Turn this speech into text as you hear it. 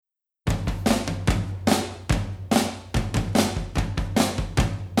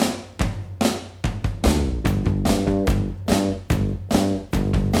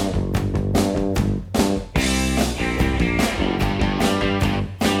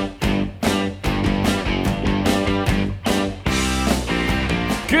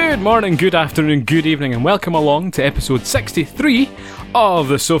Good morning, good afternoon, good evening, and welcome along to episode 63 of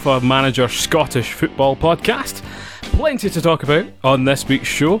the Sofa Manager Scottish Football Podcast. Plenty to talk about on this week's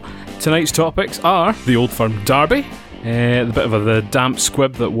show. Tonight's topics are the Old Firm Derby, the bit of the damp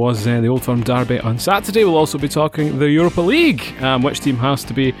squib that was the Old Firm Derby on Saturday. We'll also be talking the Europa League, which team has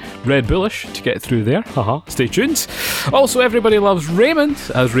to be red bullish to get through there. Stay tuned. Also, everybody loves Raymond,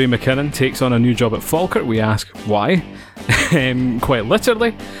 as Ray McKinnon takes on a new job at Falkirk. We ask why, quite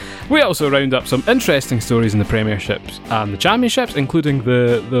literally. We also round up some interesting stories in the Premierships and the Championships, including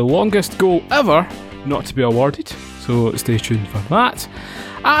the longest goal ever not to be awarded, so stay tuned for that.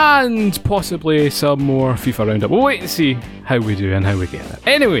 And possibly some more FIFA roundup. We'll wait and see how we do and how we get there.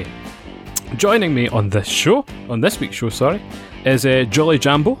 Anyway, joining me on this week's show, is Jolly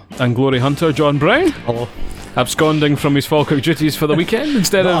Jambo and Glory Hunter John Brown. Hello. Absconding from his Falkirk duties for the weekend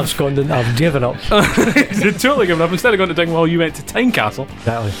instead of... absconding, I've given up. He's totally given up. Instead of going to Dingwall, you went to Tynecastle.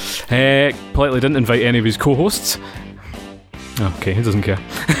 Exactly. Politely didn't invite any of his co-hosts. Okay, he doesn't care.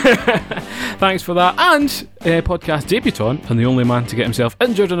 Thanks for that. And podcast debutant and the only man to get himself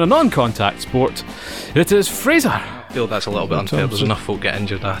injured in a non-contact sport, it is Fraser. I feel that's a little bit unfair. There's enough folk get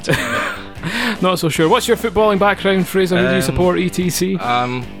injured at it. Not so sure. What's your footballing background, Fraser? Who do you support,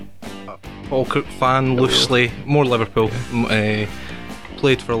 etc? Falkirk fan, loosely. More Liverpool.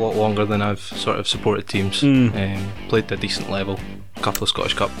 Played for a lot longer than I've sort of supported teams. Played to a decent level. A couple of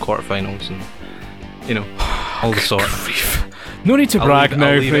Scottish Cup quarterfinals and, you know, all the sort. Grief. No need to brag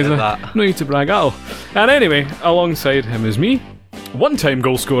now, Fraser. No need to brag at all. And anyway, alongside him is me, one-time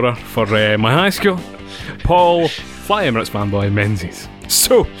goal scorer for my high school, Paul Fly Emirates fanboy Menzies.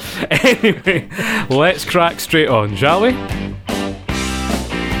 So, anyway, let's crack straight on, shall we?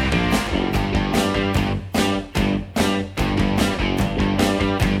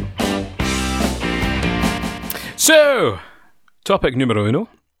 So, topic numero uno.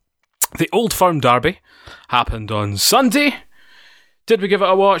 The Old Firm Derby happened on Sunday. Did we give it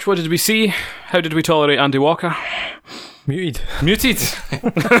a watch? What did we see? How did we tolerate Andy Walker? Muted.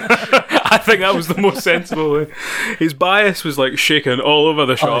 I think that was the most sensible way. His bias was like shaking all over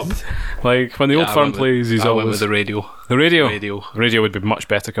the shop. Like when the Old Firm plays, he's always... I went with the radio. The radio? Radio would be much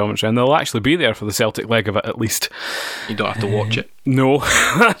better commentary, and they'll actually be there for the Celtic leg of it at least. You don't have to watch it. No,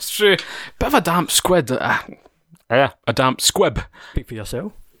 that's true. Bit of a damp squid. A damp squib. Speak for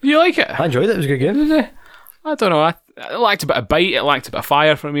yourself. You like it? I enjoyed it. It was a good game. Did you? I don't know. I liked a bit of bite. It lacked a bit of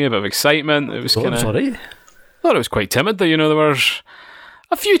fire from me, a bit of excitement. It was kind of... alright. I thought it was quite timid, though. You know, there were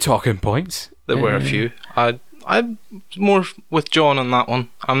a few talking points. There were a few. I'm more with John on that one.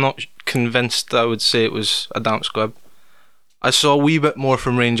 I'm not convinced I would say it was a damp squib. I saw a wee bit more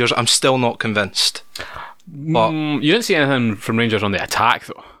from Rangers. I'm still not convinced. But you didn't see anything from Rangers on the attack,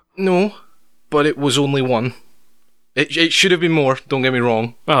 though. No, but it was only one. It should have been more, don't get me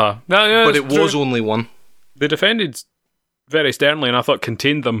wrong. No, but it was only one. They defended very sternly, and I thought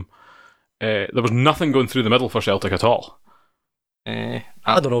contained them. There was nothing going through the middle for Celtic at all. I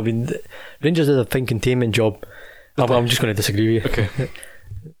don't know. I mean, Rangers did a fine containment job. I'm just going to disagree with you. Okay.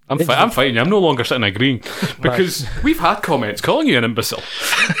 I'm fighting you. I'm no longer sitting agreeing because we've had comments calling you an imbecile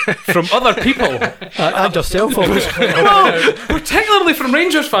from other people. And yourself. Well, particularly from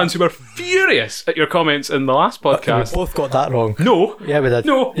Rangers fans who were furious at your comments in the last podcast. We both got that wrong. No. Yeah, we did.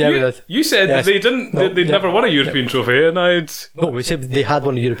 No. Yeah, we did. You said that they didn't. They'd never won a European trophy, and No, we said they had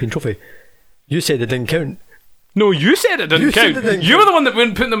won a European trophy. You said it didn't count. No, you said it didn't count. You were the one that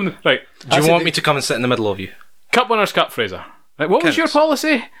wouldn't put them in. Right. Do you want me to come and sit in the middle of you? Cup Winners' Cup, Fraser. Like, what was your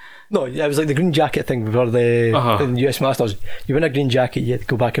policy? No, it was like the green jacket thing before the US Masters. You win a green jacket, you have to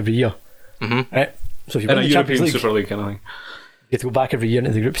go back every year. Mm-hmm. Right? So if you in win a the European Champions League, Super League kind of thing. You have to go back every year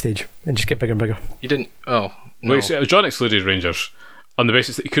into the group stage and just get bigger and bigger. You didn't... Oh, no. Wait, so John excluded Rangers on the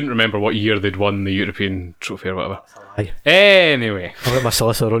basis that he couldn't remember what year they'd won the European trophy or whatever. Aye. Anyway. I'll let my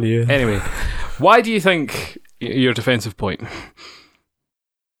solicitor on you. Anyway. Why do you think your defensive point?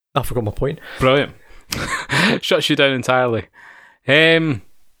 I forgot my point. Brilliant. Shuts you down entirely. I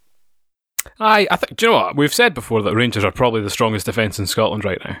think, do you know what? We've said before that Rangers are probably the strongest defence in Scotland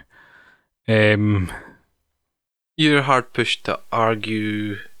right now. You're hard pushed to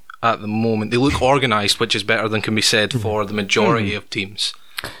argue at the moment. They look organised, which is better than can be said for the majority of teams.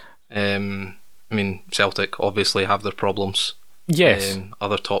 I mean, Celtic obviously have their problems. Yes.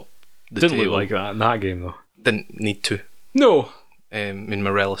 Other top the Didn't table. look like that in that game, though. Didn't need to. No. I mean,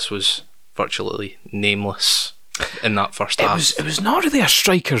 Morelos was virtually nameless in that first half. It was not really a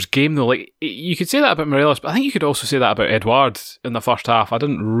striker's game, though. Like, you could say that about Morelos, but I think you could also say that about Edouard in the first half. I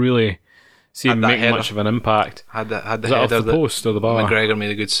didn't really see him make much of an impact. Had the was header off the post or the bar? McGregor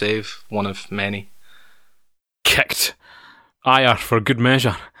made a good save, one of many. Kicked Ajer for good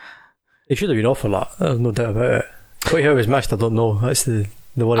measure. He should have been off for that. There's no doubt about it. Quite how it was missed, I don't know. That's the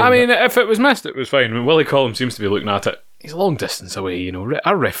worry. I mean, if it was missed, it was fine. I mean, Willie Collum seems to be looking at it. He's a long distance away, you know.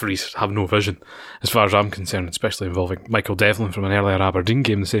 Our referees have no vision, as far as I'm concerned, especially involving Michael Devlin from an earlier Aberdeen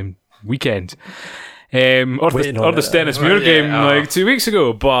game the same weekend. Or the Stennismuir game like 2 weeks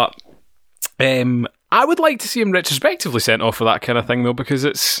ago. But I would like to see him retrospectively sent off for that kind of thing, though, because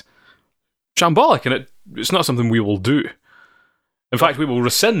it's shambolic and it's not something we will do. In fact, we will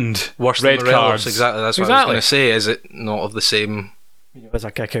rescind worse red than Morelos. cards. Exactly, that's what I was going to say. Is it not of the same? It was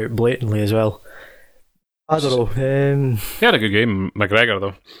a kick out blatantly as well. I don't know. He had a good game, McGregor,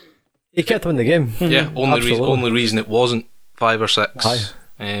 though. He kept winning the game. Yeah, only reason it wasn't 5 or 6.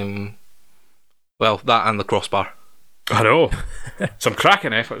 Well, that and the crossbar. I know. Some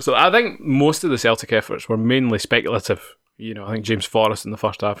cracking efforts. So I think most of the Celtic efforts were mainly speculative. You know, I think James Forrest in the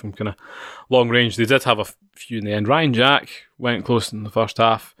first half from kind of long range. They did have a few in the end. Ryan Jack went close in the first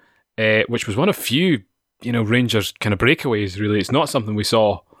half, which was one of few, you know, Rangers kind of breakaways, really. It's not something we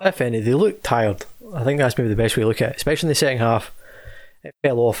saw. If any, they looked tired. I think that's maybe the best way to look at it, especially in the second half. It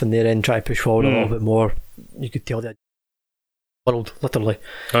fell off and they're in, try to push forward a little bit more. You could tell that world, literally.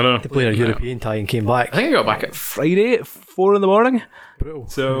 I know. They played a European tie and came back. I think I got back at Friday at 4 a.m. Brutal.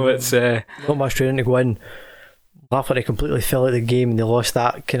 So it's not much training to go in. Lafferty completely fell out of the game and they lost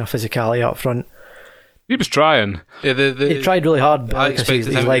that kind of physicality up front. He was trying. Yeah, he tried really hard, but I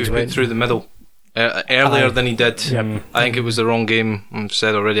expected his legs went through the middle earlier than he did. Yep. I think it was the wrong game. I've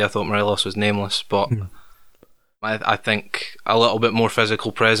said already I thought Morelos was nameless, but I think a little bit more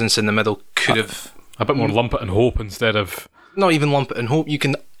physical presence in the middle could have... A bit more lump it and hope instead of... Not even lump it and hope. You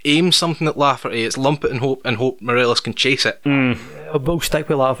can aim something at Lafferty. It's lump it and hope Morelos can chase it. We'll stick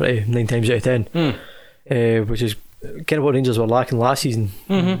with Lafferty 9 times out of 10, which is kind of what Rangers were lacking last season.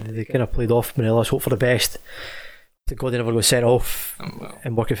 They kind of played off Morelos, hope for the best. The God, they never got sent off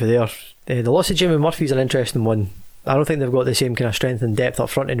and working for there. The loss of Jamie Murphy is an interesting one. I don't think they've got the same kind of strength and depth up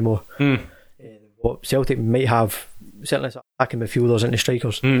front anymore. What Celtic might have, certainly attacking midfielders into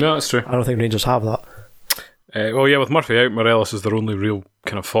strikers. No, that's true. I don't think Rangers have that. Well, yeah, with Murphy out, Morelos is their only real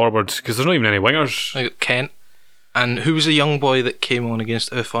kind of forward, because there's not even any wingers. I got Kent. And who was the young boy that came on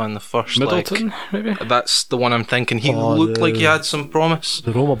against Ufa in the first Middleton, leg? maybe? That's the one I'm thinking. He looked like he had some promise.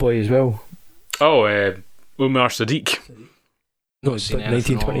 The Roma boy as well. Oh, Umar Sadiq. No, it's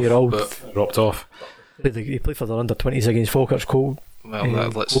 19, 20-year-old. Dropped off. He played for the under-20s against Falkirk's Cold. Well,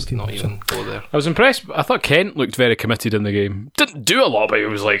 let's not even go there. I was impressed. I thought Kent looked very committed in the game. Didn't do a lot, but he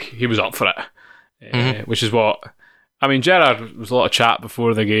was up for it. Which is what... I mean, Gerrard was a lot of chat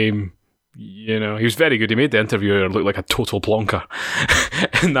before the game. You know, he was very good. He made the interviewer look like a total plonker.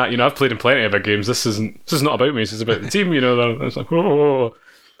 And that, you know, I've played in plenty of big games. This is not about me. This is about the team. You know, it's like, whoa.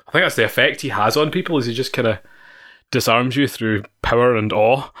 I think that's the effect he has on people. Is he just kind of disarms you through power and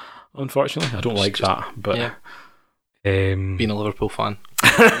awe? Unfortunately, I don't like that. But yeah. Being a Liverpool fan,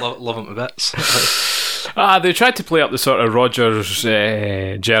 love him to bits. They tried to play up the sort of Rodgers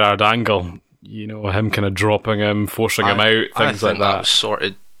Gerrard angle. You know, him kind of dropping him, forcing him out, things like that. That was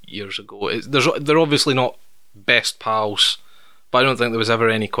sorted years ago. They're obviously not best pals, but I don't think there was ever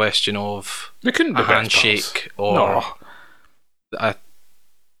any question of they couldn't be a handshake or a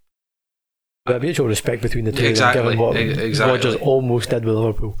mutual respect between the two. Exactly. Given what Rodgers almost did with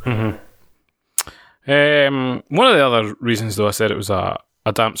Liverpool. One of the other reasons, though, I said it was a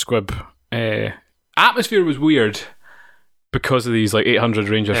damp squib. Atmosphere was weird because of these like 800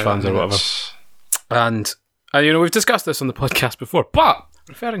 Rangers fans or whatever. And you know, we've discussed this on the podcast before, but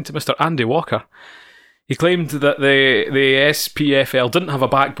referring to Mr. Andy Walker, he claimed that the SPFL didn't have a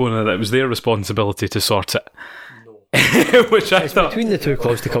backbone and that it was their responsibility to sort it. No. Which I thought... between the two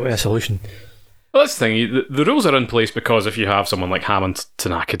clubs to come to a solution. Well, that's the thing. The rules are in place because if you have someone like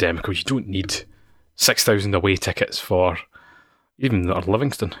Hamilton Academical, you don't need 6,000 away tickets for... Even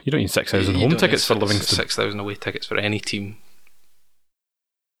Livingston. You don't need 6,000 home tickets for Livingston. 6,000 away tickets for any team.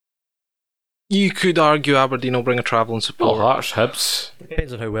 You could argue Aberdeen will bring a travelling support. Oh, Hearts, Hibs.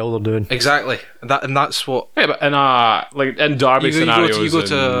 Depends on how well they're doing. Exactly. That's what... Yeah, but in derby scenarios, you go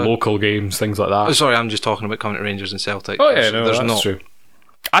to local games, things like that. Oh, sorry, I'm just talking about coming to Rangers and Celtic. Oh yeah, that's true.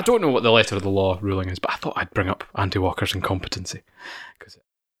 I don't know what the letter of the law ruling is, but I thought I'd bring up Andy Walker's incompetency because it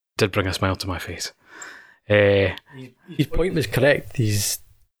did bring a smile to my face. His point was correct. His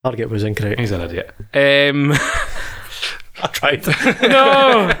target was incorrect. He's an idiot. I tried.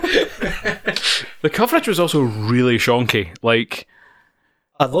 No! The coverage was also really shonky. Like,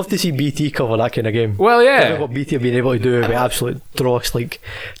 I'd love to see BT cover that kind of game. Well, yeah. What BT have been able to do with absolute dross like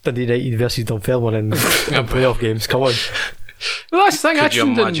Dundee United versus Dunfermline in playoff games. Come on. Well, that's the thing. Could you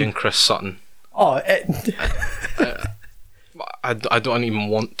imagine Chris Sutton? Oh, I don't even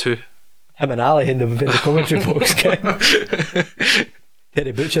want to. Him and Ali in the commentary box.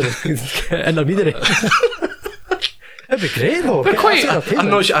 Terry Butcher, intermediary. That'd be great though. But quite, I'm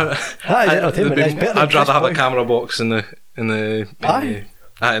not sure. I'd rather have a camera box in the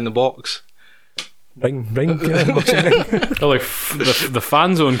box. Ring. Or like the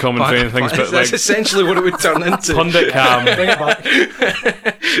fan zone commentary and things, but that's like essentially what it would turn into. Pundit cam. Bring it back.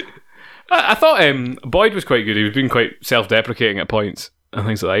 I thought Boyd was quite good. He was being quite self-deprecating at points and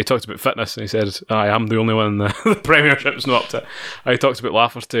things like that. He talked about fitness and he said, I am the only one in the Premiership's not up to it. He talked about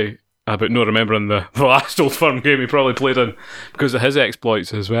Lafferty, about not remembering the last Old Firm game he probably played in because of his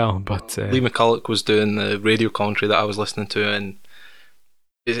exploits as well. But Lee McCulloch was doing the radio commentary that I was listening to, and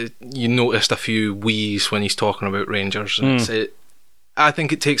you noticed a few wheeze when he's talking about Rangers. And I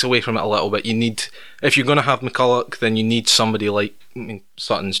think it takes away from it a little bit. You need, if you're going to have McCulloch, then you need somebody like,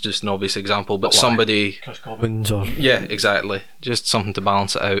 Sutton's just an obvious example, but somebody... Chris Cobbins or... Yeah, exactly. Just something to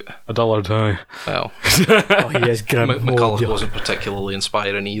balance it out. a dullard, aye. Well, he is grim. McCulloch wasn't particularly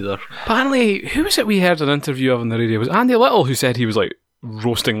inspiring either. Apparently, who was it we heard an interview of on the radio? It was Andy Little who said he was like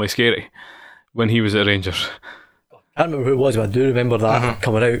roastingly scary when he was at Rangers. I don't remember who it was, but I do remember that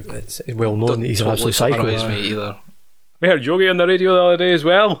coming out. It's well known that he's an absolute psycho. Me either. We heard Yogi on the radio the other day as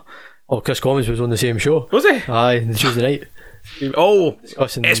well. Oh, Chris Commons was on the same show. Was he? Aye, the Tuesday night. Oh,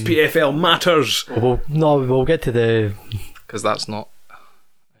 Discussing SPFL matters. We'll get to the... Because that's not...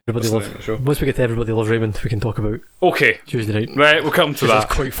 Everybody once we get to Everybody Loves Raymond, we can talk about Tuesday night. Right, we'll come to that.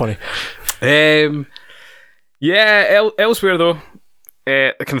 It's quite funny. Elsewhere though,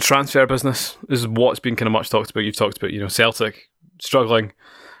 the kind of transfer business is what's been kind of much talked about. You've talked about, Celtic struggling.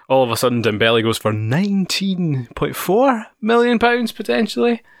 All of a sudden, Dembele goes for £19.4 million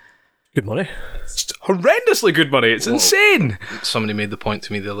potentially. Good money. It's horrendously good money. It's insane. Somebody made the point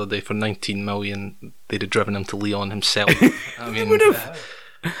to me the other day, for 19 million, they'd have driven him to Lyon himself. I mean, would have.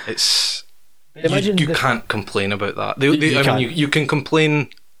 It's... You can't complain about that. You can complain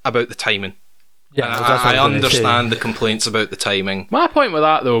about the timing. Yeah, I understand the complaints about the timing. My point with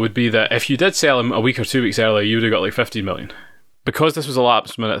that, though, would be that if you did sell him a week or 2 weeks earlier, you would have got like 15 million. Because this was a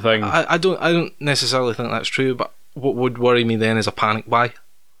last minute thing. I don't necessarily think that's true, but what would worry me then is a panic buy.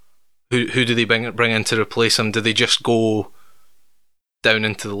 Who do they bring in to replace him? Do they just go down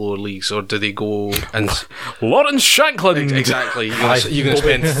into the lower leagues, or do they go and Lawrence Shankland? Exactly. You're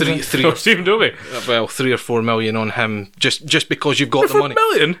going to spend Stephen Dobie. 3 or 4 million on him just because you've got the money.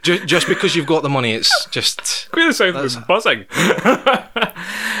 Million? Just because you've got the money, it's just... Queen of the South was buzzing.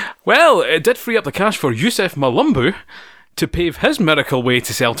 Well, it did free up the cash for Youssef Malumbu to pave his miracle way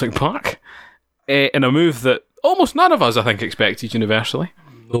to Celtic Park in a move that almost none of us, I think, expected universally.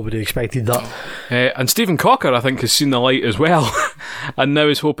 Nobody expected that. And Stephen Cocker, I think, has seen the light as well and now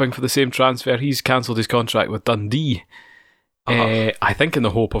is hoping for the same transfer. He's cancelled his contract with Dundee. I think in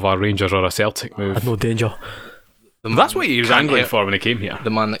the hope of a Rangers or a Celtic move. Had no danger. That's what he was angling for when he came here. The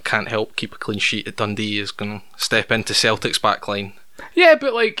man that can't help keep a clean sheet at Dundee is going to step into Celtic's backline. Yeah,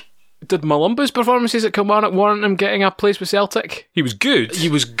 but like... Did Malumbu's performances at Kilmarnock warrant him getting a place with Celtic? He was good. He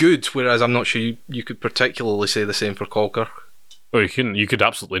was good, whereas I'm not sure you could particularly say the same for Cocker. Oh, you couldn't. You could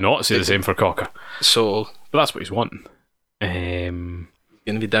absolutely not say the same for Cocker. So, but that's what he's wanting. He's going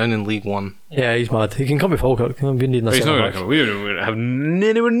to be down in League One. Yeah, he's mad. He can come with Falkirk. He's not going to come. We don't have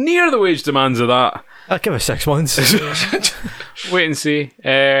anywhere near the wage demands of that. I'll give it 6 months. Wait and see.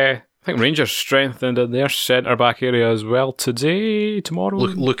 I think Rangers strengthened in their centre-back area as well tomorrow.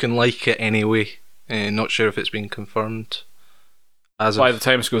 Looking like it anyway. Not sure if it's been confirmed. By the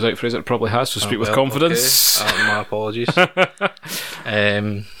time this goes out, Fraser, it probably has, so speak with confidence. Okay. My apologies.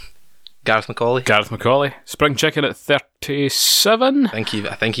 Gareth McCauley. Gareth McCauley. Spring chicken at 37. I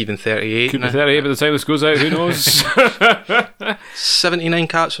think even 38. Could be 38 by the time this goes out, who knows? 79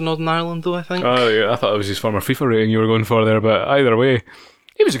 caps for Northern Ireland, though, I think. Oh, yeah, I thought it was his former FIFA rating you were going for there, but either way.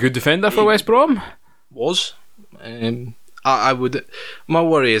 He was a good defender for West Brom. Was. I would... My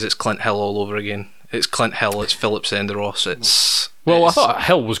worry is it's Clint Hill all over again. It's Clint Hill, it's Philip Senderos, I thought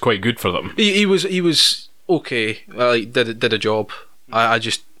Hill was quite good for them. He was okay. He did a job. I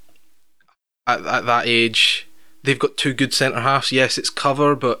just... At that age, they've got 2 good centre-halves. Yes, it's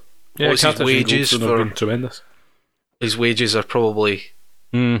cover, but what's his wages for... Tremendous. His wages are probably...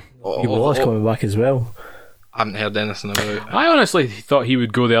 He was coming back as well. I haven't heard anything about it. I honestly thought he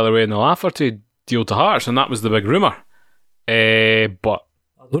would go the other way in the Lafferty deal to Hearts, and that was the big rumour. But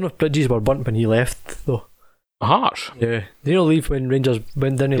I don't know if bridges were burnt when he left, though. Hearts? Yeah. Did he not leave when Rangers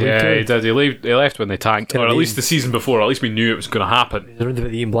went down? Yeah, he did. He left when they tanked, or at least the season before. At least we knew it was going to happen. He was around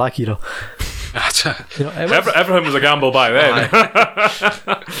about the Ian Black era. Everything was a gamble by then.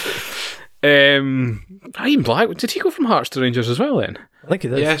 Ian Black, did he go from Hearts to Rangers as well then? I think he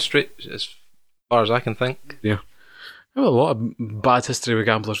did. Yeah, straight as far as I can think. I have a lot of bad history with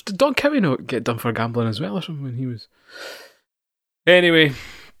gamblers. Did Don Cowie not get done for gambling as well or something when he was... Anyway,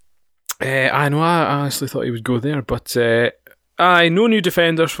 I know I honestly thought he would go there, but no new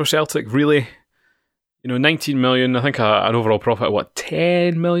defenders for Celtic, really. 19 million, I think an overall profit of,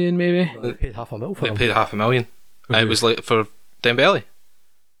 10 million maybe? They paid $500,000 for They him. paid $500,000. Okay. It was like for Dembele.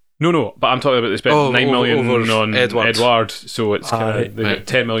 No, but I'm talking about they spent 9 million over on Edward. so it's kind of right.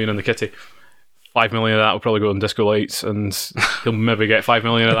 10 million on the kitty. 5 million of that will probably go on Disco Lights, and he'll maybe get 5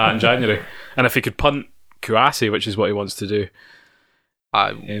 million of that in January. And if he could punt Kouassi, which is what he wants to do,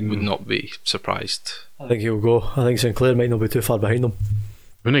 I would not be surprised. I think he'll go. I think Sinclair might not be too far behind him.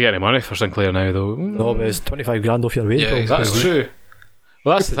 wouldn't get any money for Sinclair now, though. No, but it's 25 grand off your wage bill. That's true.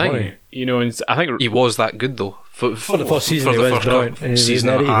 Well, that's the Good thing. money. And I think He was that good though. For For the first season, for he the was first brilliant. And he season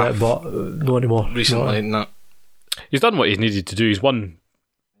was and a near half it, but not anymore. recently. No. No. he's done what he's needed to do. He's won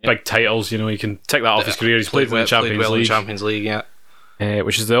big titles. He can tick that off his career. He's played in the Champions well in League, Champions League, yeah.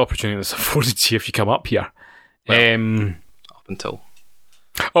 which is the opportunity that's afforded to you if you come up here. Well, Up until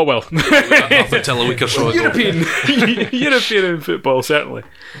Oh well, up until a week or so ago. European football certainly.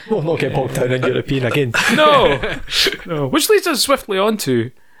 We'll not get bogged down in European again. No. Which leads us swiftly on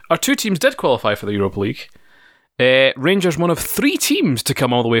to our two teams did qualify for the Europa League. Rangers, one of 3 teams to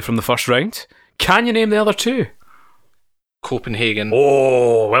come all the way from the first round. Can you name the other 2? Copenhagen,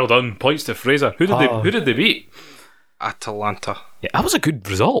 Oh, well done. Points to Fraser. Who did they beat? Atalanta. Yeah, that was a good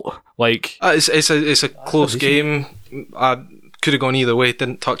result. Like, It's a close game. I could have gone either way.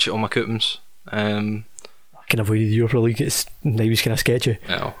 Didn't touch it on my coupons. I can avoid the Europa League. It's always kind of sketchy.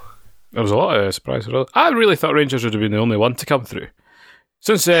 No. there was a lot of surprise. I really thought Rangers would have been the only one to come through.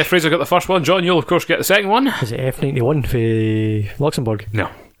 Since Fraser got the first one, John, you'll of course get the second one. Is it F91 for Luxembourg?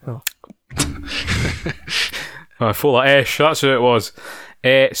 No. Oh. Full of Esh, that's who it was.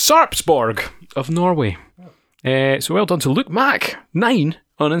 Sarpsborg of Norway. So well done to Luke Mack 9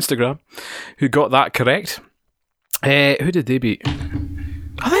 on Instagram, who got that correct. Who did they beat?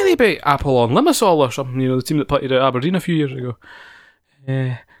 I think they beat Apollon Limassol or something, the team that putted out Aberdeen a few years ago.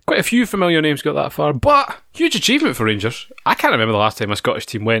 Quite a few familiar names got that far, but huge achievement for Rangers. I can't remember the last time a Scottish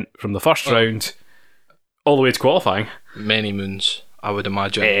team went from the first round all the way to qualifying. Many moons, I would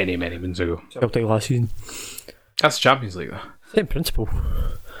imagine. Many moons ago. Celtic last season. That's the Champions League, though. Same principle.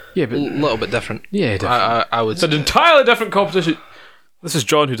 Yeah, A but little bit different. yeah, different. I would It's an entirely different competition. This is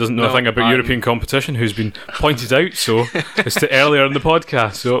John, who doesn't know a No, thing about I'm- European competition, who's been pointed out so as to earlier in the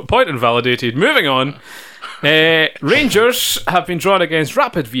podcast. So, point invalidated. Moving on. Rangers have been drawn against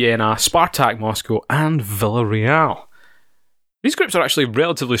Rapid Vienna, Spartak Moscow, and Villarreal. These groups are actually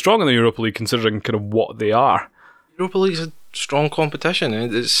relatively strong in the Europa League, considering kind of what they are. Europa League's a strong competition.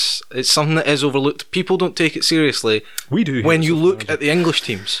 It's something that is overlooked. People don't take it seriously We do. when you look at the English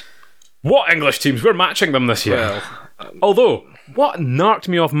teams. What English teams? We're matching them this year. Well, Although, what narked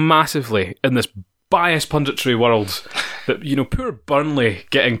me off massively in this biased punditry world, that, poor Burnley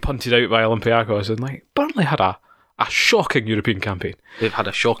getting punted out by Olympiacos, and Burnley had a shocking European campaign. they've had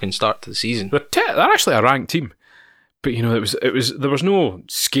a shocking start to the season. They're actually a ranked team, but there was no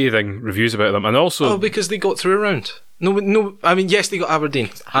scathing reviews about them, and also Because they got through a round. No. I mean, yes, they got Aberdeen,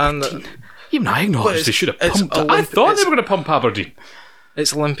 and even I acknowledge But they should have it's pumped. I thought they it's- were going to pump Aberdeen.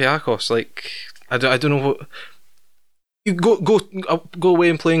 it's Olympiacos. I don't know what. You go away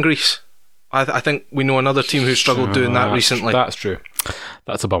and play in Greece. I think we know another team who struggled doing that recently. That's true.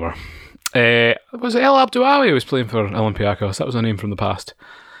 That's a bummer. Was it El Abdouawi who was playing for Olympiacos? That was a name from the past.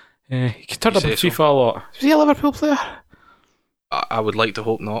 He turned up in say FIFA so. a lot. Was he a Liverpool player? I would like to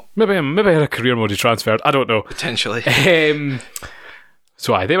hope not. Maybe I had a career mode he transferred. I don't know. Potentially.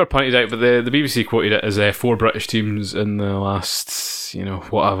 So they were pointed out, but the BBC quoted it as 4 British teams in the last,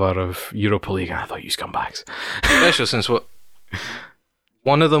 whatever of Europa League. I thought you scumbags. Especially since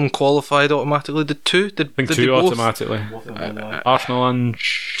one of them qualified automatically. Did 2? I think did 2 they both? automatically. Arsenal and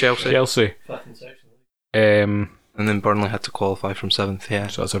Chelsea. And then Burnley had to qualify from 7th. Yeah.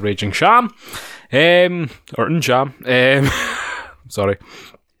 So that's a raging sham. Or sham. Sorry.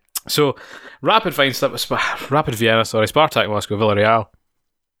 So Rapid Vienna, Spartak Moscow, Villarreal.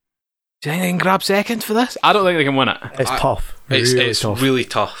 Do you think they can grab second for this? I don't think they can win it. It's tough. It's tough. really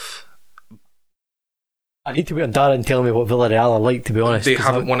tough. I need to wait on Darren and tell me what Villarreal are like, to be honest. They 'cause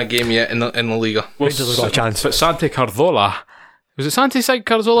haven't won a game yet in the Liga. Rangers have got a chance. But Santi Cazorla, was it Santi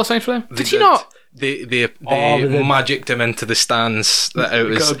Cazorla signed for them? Did he not? They but then- magicked him into the stands. That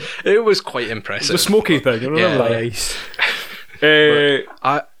it was quite impressive. The smoky thing, I remember By that.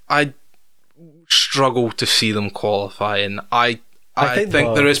 ice. I struggle to see them qualifying. I I think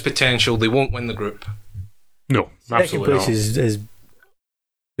think there is potential. They won't win the group. No, Second absolutely place not. is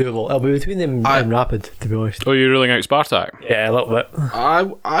doable. It'll be between them and Rapid, to be honest. Oh, you're ruling out Spartak? Yeah, a little bit.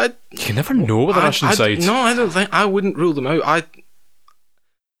 You can never know with the Russian side. No, I don't think I wouldn't rule them out.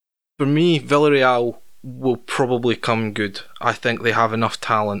 For me, Villarreal will probably come good. I think they have enough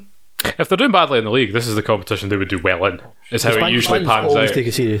talent. If they're doing badly in the league, this is the competition they would do well in. Is how it usually pans always out. Take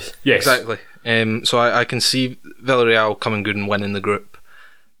it serious. Yes, Exactly. So I can see Villarreal coming good and winning the group.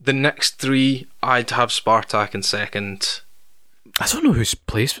 The next three, I'd have Spartak in second. I don't know who's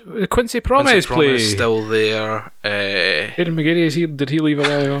plays. Quincy Promes plays. Still there. Aidan McGeady, did he leave a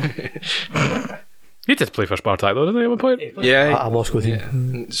while ago? He did play for Spartak though, didn't he, at one point? Yeah. A Moscow team. Yeah.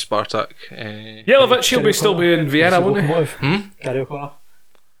 Spartak. Yelovich, he'll still be in Vienna, won't he? Locomotive. Gary O'Connor.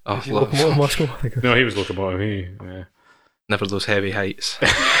 Oh, Locomotive Moscow, I think. No, he was Locomotive. Yeah. Never those heavy heights.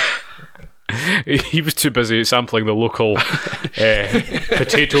 He was too busy sampling the local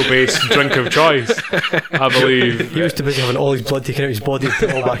potato-based drink of choice, I believe. He was too busy having all his blood taken out of his body and put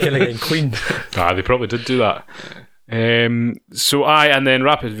it all back in again clean. They probably did do that. And then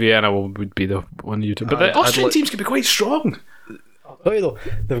Rapid Vienna would be the one you do. But the Austrian teams can be quite strong. I'll tell you though,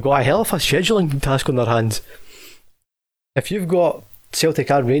 they've got a hell of a scheduling task on their hands. If you've got Celtic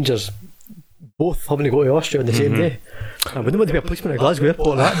and Rangers both having to go to Austria on the same day, I wouldn't want to be a policeman at Glasgow Airport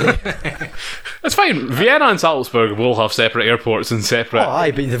on that day. That's fine. Vienna and Salzburg will have separate airports and separate. Oh, aye,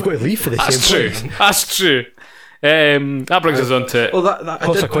 but they've got to leave for the same place. That's true. That brings us on to. Well, that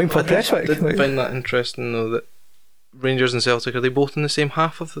Cost a coin for Prestwick. I did find that interesting though, that Rangers and Celtic, are they both in the same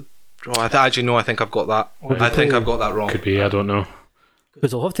half of the draw? I think I've got that. I've got that wrong. Could be. I don't know.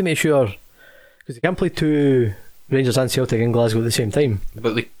 Because they'll have to make sure, because they can't play two Rangers and Celtic in Glasgow at the same time.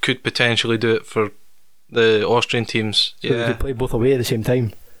 But they could potentially do it for the Austrian teams. So they could play both away at the same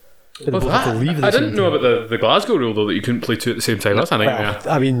time. They both have to leave at the I same didn't know time. about the Glasgow rule though, that you couldn't play two at the same time. That's a nightmare.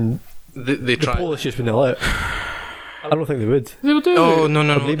 I mean, They the try. Polish just wouldn't allow it. I don't think they would. They will do. Oh no!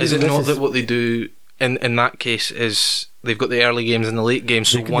 maybe Is it this not is- that what they do in that case is they've got the early games and the late games,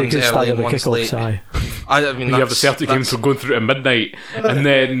 so They one's could early stagger and the one's late. kickoffs, aye. I mean, You have the Celtic games going through to midnight, and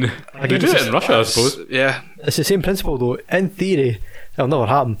then they do it in Russia, I suppose. Yeah, It's the same principle though. In theory, it'll never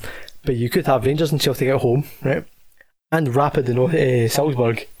happen. But you could have Rangers and Celtic at home, right? And Rapid and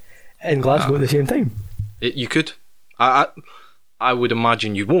Salzburg in Glasgow at the same time. you could. I would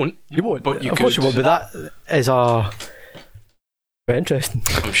imagine you won't. You won't, But you of course could. you won't. But that is very interesting.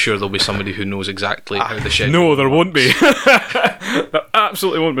 I'm sure there'll be somebody who knows exactly how the schedule. No, there won't be. There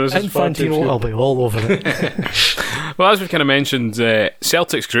absolutely won't be. This is far too Infantino few. will be all over it. Well, as we've kind of mentioned,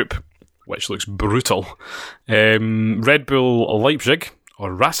 Celtic's group, which looks brutal, Red Bull Leipzig,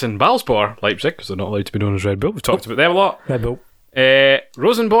 or Rasenballspor Leipzig, because they're not allowed to be known as Red Bull. We've talked about them a lot. Red Bull.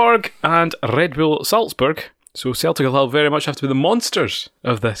 Rosenborg and Red Bull Salzburg. So Celtic will very much have to be the monsters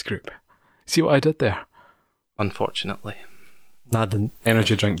of this group. See what I did there? Unfortunately. Nah, I didn't.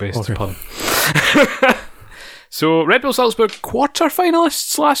 Energy drink based Okay. pun. So Red Bull Salzburg quarter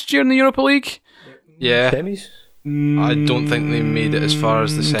finalists last year in the Europa League. Yeah, Semis? I don't think they made it as far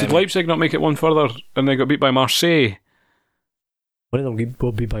as the Did semi. Leipzig not make it one further and they got beat by Marseille? One of them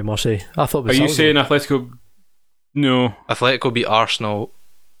will be by Marseille. I thought it Are was you Salzburg. saying Atletico? No. Atletico beat Arsenal.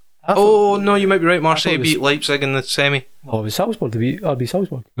 I thought- Oh no, you might be right. Marseille it was- beat Leipzig in the semi. Oh, it was Salzburg. RB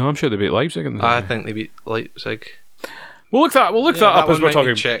Salzburg. No, I'm sure they beat Leipzig. In the I think they beat Leipzig. We'll look that up that as one we're might talking.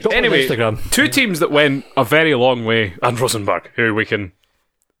 need checked. Drop it on Anyway, Instagram. two teams that went a very long way, and Rosenborg, who we can.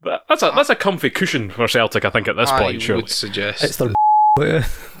 That's a comfy cushion for Celtic, I think, at this I point. Surely. would suggest. It's their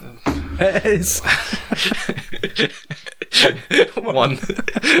It is. One.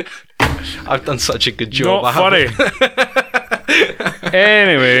 I've done such a good job. Not I funny.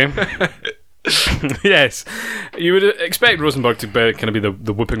 Anyway, yes, you would expect Rosenborg to be, kind of be the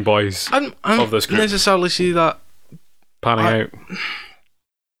whooping boys I don't of this group. necessarily see that. panning out.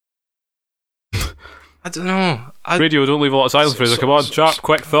 I don't know. Radio, don't leave a lot of silence, Fraser. Come on, sharp,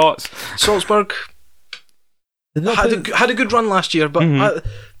 quick thoughts. Salzburg Did not play, had a good run last year, but Mhm. I'm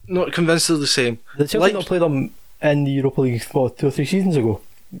not convinced they're the same. did Celtic not play them in the Europa League 2 or 3 seasons ago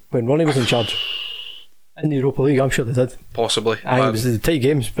when Ronnie was in charge? In the Europa League, I'm sure they did. Possibly. Aye, it was the tight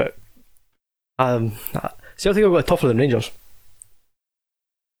games, but Celtic have got it tougher than Rangers.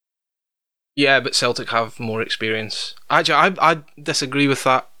 Yeah, but Celtic have more experience. Actually, I disagree with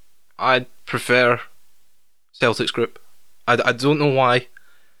that. I prefer Celtic's group. I don't know why.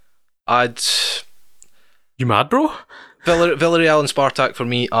 You mad, bro? Villarreal and Spartak for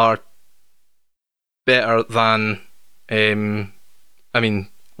me are better than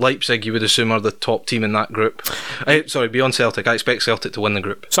Leipzig, you would assume, are the top team in that group. Sorry, beyond Celtic, I expect Celtic to win the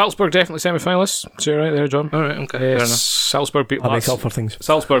group. Salzburg definitely semi-finalists. So you're right there, John. Alright, okay, fair enough. Salzburg beat That makes Lazio. up for things.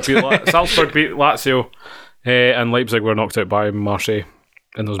 Salzburg beat Lazio, and Leipzig were knocked out by Marseille.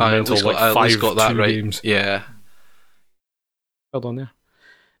 in those I mental at least got that 5-2 right. games. Yeah. Well done there.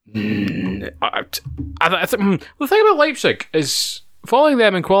 The thing about Leipzig is, following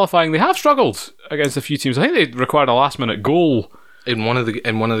them in qualifying, they have struggled against a few teams. I think they required a last-minute goal In one of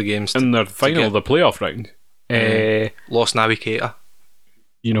the games in their final of the playoff round. lost Naby Keita,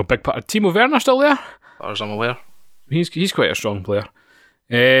 Big part of Timo Werner still there. as far as I'm aware. He's quite a strong player.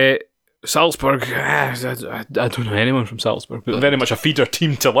 Salzburg, I don't know anyone from Salzburg, but very much a feeder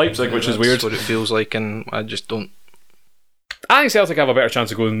team to Leipzig, which is weird. That's what it feels like, and I just don't. I think Celtic have a better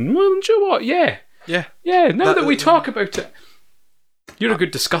chance of going, well, do you know what? Yeah. Now that we talk about it. You're a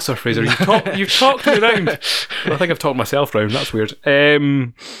good discusser, Fraser. You've talked me around. Well, I think I've talked myself round. That's weird.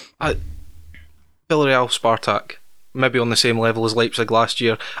 Villarreal, Spartak, maybe on the same level as Leipzig last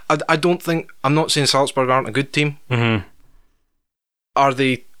year. I don't think. I'm not saying Salzburg aren't a good team. Mm-hmm. Are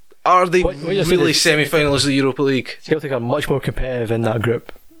they really semi-finalists of the Europa League? Celtic are much more competitive in that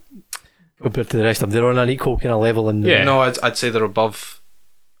group compared to the rest of them. They're on an equal kind of level. No, I'd say they're above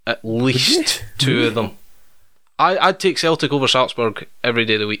at least two of them. I'd take Celtic over Salzburg every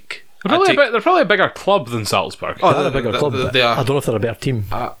day of the week. They're probably a bigger club than Salzburg. They're a bigger club. They are. I don't know if they're a better team.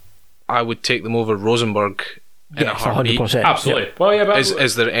 I would take them over Rosenborg in a heartbeat. 100%. Absolutely. Yeah. Well, yeah, but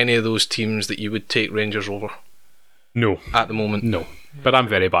Is there any of those teams that you would take Rangers over? No. At the moment, No. But I'm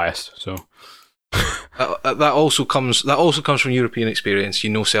very biased, so. That also comes from European experience.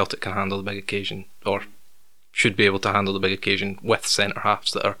 Celtic can handle the big occasion, or should be able to handle the big occasion with centre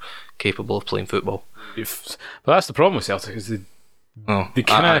halves that are capable of playing football. But that's the problem with Celtic, is they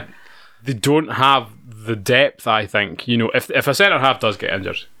don't have the depth, I think. If a centre half does get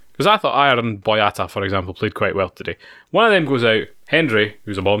injured, because I thought Ayer and Boyata, for example, played quite well today. One of them goes out, Hendry,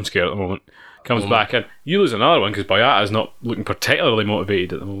 who's a bomb scare at the moment, comes back in. You lose another one because Boyata is not looking particularly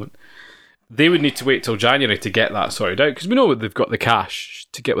motivated at the moment. They would need to wait till January to get that sorted out, because we know they've got the cash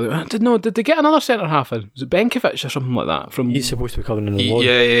to get with it. Did they get another centre half in? Was it Benkovic or something like that? He's supposed to be coming in the loan.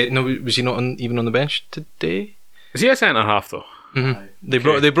 Yeah. No, was he not even on the bench today? Is he a centre half though?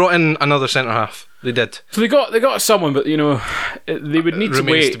 Mm-hmm. They brought in another centre half. They did. So they got someone, but they would need to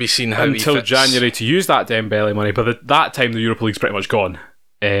wait to be seen how until January to use that Dembele money. But at that time, the Europa League's pretty much gone.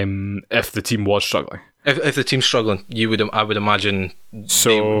 If the team was struggling. If the team's struggling, I would imagine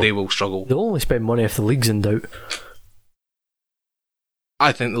they will struggle. They'll only spend money if the league's in doubt.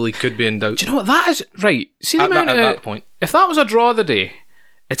 I think the league could be in doubt. Do you know what that is? Right. See the amount at that point. If that was a draw of the day,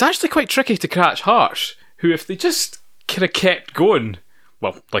 it's actually quite tricky to catch Hearts, who, if they just kind of kept going,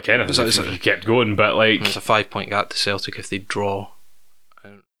 well, like anything, if they kept going, but like it's a 5-point gap to Celtic if they draw.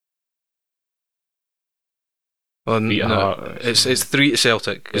 Well, no, it's 3 to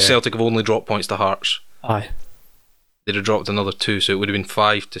Celtic. Yeah. Celtic have only dropped points to Hearts. Aye. They'd have dropped another 2, so it would have been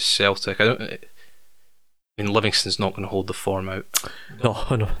 5 to Celtic. Livingston's not going to hold the form out. No.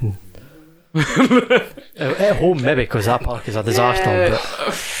 At home, maybe, because that park is a disaster.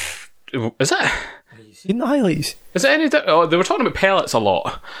 But is it? Have you seen the highlights? Is it any? They were talking about pellets a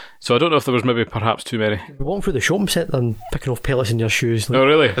lot, so I don't know if there was maybe perhaps too many. You're walking through the shopping centre and picking off pellets in your shoes. Oh,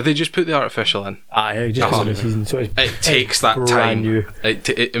 really? Have they just put the artificial in? Aye, just for the season. So it takes that time. New.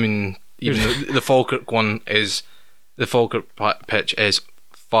 Even the Falkirk one is... The Falkirk pitch is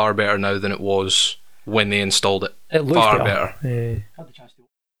far better now than it was when they installed it. It looks far better. better. Had the chance to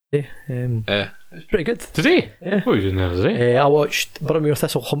it's pretty good. Today? Yeah. What were you doing there today? I watched Burramere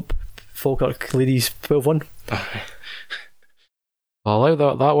Thistle hump Falkirk ladies 12-1. I'll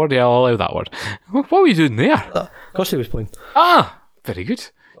allow that word. Yeah, I'll allow that word. What were you doing there? Gosling was playing. Very good.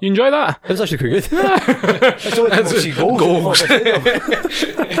 You enjoy that? It was actually quite good. It's only to see goals.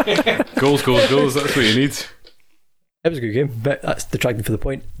 Goals. That's what you need. It was a good game, but that's detracting for the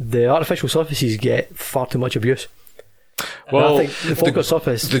point. The artificial surfaces get far too much abuse. Well, I think the Falkirk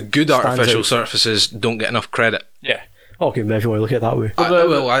surface, the good artificial surfaces don't get enough credit. Yeah. Okay, maybe if you want to look at it that way.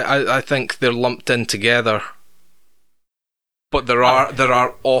 I think they're lumped in together. But there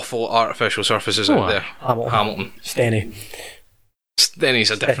are awful artificial surfaces out there. Hamilton. Stenny's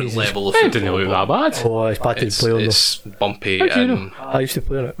a different level of football. It didn't look that bad. Oh, it's bad to play on It's bumpy. How do you know? I used to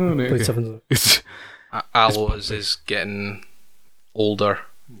play on it. Played sevens. Aloes is getting older.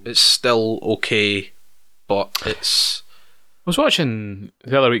 It's still okay, but it's... I was watching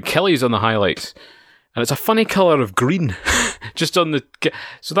the other week, Kelly's on the highlights, and it's a funny colour of green. Just on the...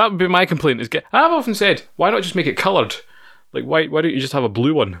 So that would be my complaint. I've often said, why not just make it coloured? Like, why don't you just have a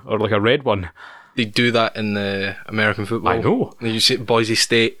blue one, or like a red one? They do that in the American football. I know. You see Boise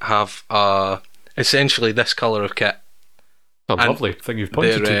State have essentially this colour of kit. A lovely thing you've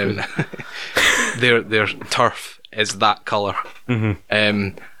pointed to. Their turf is that colour.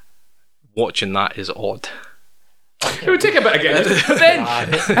 Mm-hmm. Watching that is odd. It would take a bit of getting it. But then,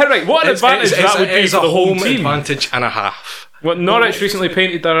 right, what an advantage that would be for the whole team. Advantage and a half. What, Norwich recently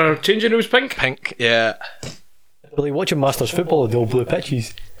painted their changing rooms pink? Pink, yeah. Like watching Masters football with the old blue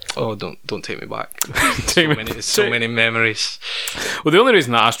pitches. Oh, don't take me back. So many memories. Well, the only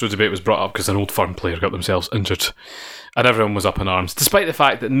reason that Astro debate was brought up because an Old Firm player got themselves injured, and everyone was up in arms, despite the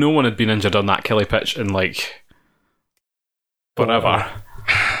fact that no one had been injured on that Kelly pitch in like forever.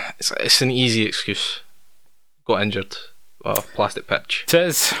 It's an easy excuse. Got injured. Plastic pitch. It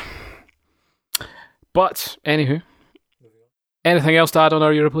is. But anywho, anything else to add on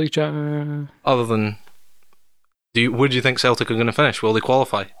our Europa League chat? Other than, where do you think Celtic are going to finish? Will they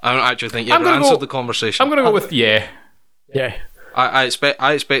qualify? I don't actually think you ever answered the conversation. I'm going to go with yeah. Yeah. I expect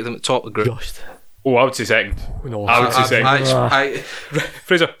them at top of the group. Just. Oh, I would say second. No, I would say second.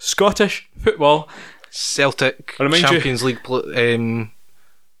 Fraser, Scottish football. Celtic Champions League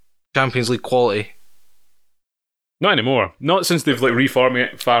quality. Not anymore. Not since they've like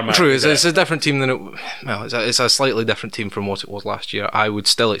reformatted. True, it's a different team than it. Well, it's a slightly different team from what it was last year. I would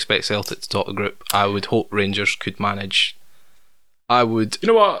still expect Celtic to top the group. I would hope Rangers could manage. I would. You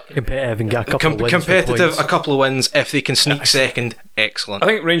know what? Competitive and get a couple of wins. Competitive, a couple of wins. If they can sneak second, excellent. I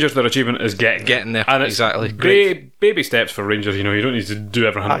think Rangers, their achievement is getting there. And exactly. Great baby steps for Rangers. You know, you don't need to do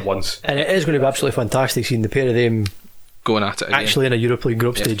everything at once. And it is going to be absolutely fantastic seeing the pair of them going at it again. Actually in a Europa League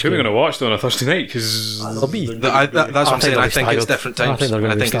group stage. Who are we going to watch though on a Thursday night? Because they'll be. That's what I'm saying. I think it's different times.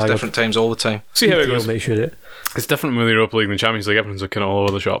 I think it's different times all the time. See how it goes. Make sure it. It's different with the Europa League and the Champions League. Everyone's looking all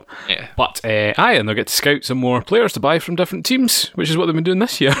over the shop. Yeah. But and they'll get to scout some more players to buy from different teams, which is what they've been doing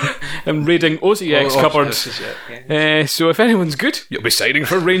this year, and raiding OZX cupboards. So if anyone's good, you'll be signing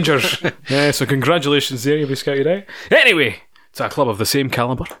for Rangers. So congratulations there, you'll be scouted out. Anyway, it's a club of the same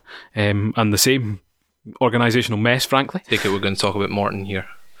calibre and the same organisational mess, frankly. Take it we're going to talk about Morton here.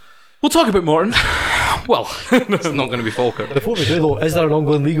 We'll talk about Morton. Well, it's not going to be Falkirk. Before we do though, is there an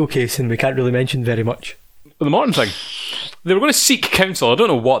ongoing legal case and we can't really mention very much? The Morton thing. They were going to seek counsel. I don't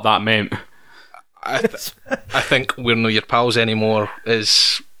know what that meant. I think we're not your pals anymore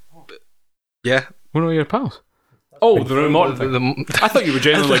is... Yeah. We're not your pals? Oh, the Morton thing. I thought you were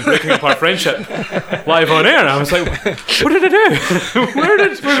genuinely like breaking up our friendship live on air. I was like, what did I do? Where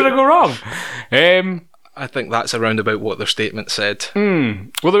did I go wrong? I think that's around about what their statement said.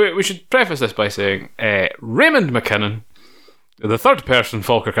 Well, we should preface this by saying Raymond McKinnon, the third person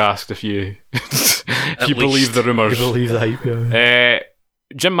Falkirk asked if you believe the rumours. You believe the hype, yeah.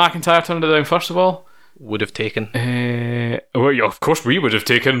 Jim McIntyre turned it down first of all. Would have taken. Well, yeah, of course we would have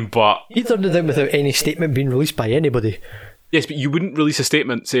taken, but... He turned it down without any statement being released by anybody. Yes, but you wouldn't release a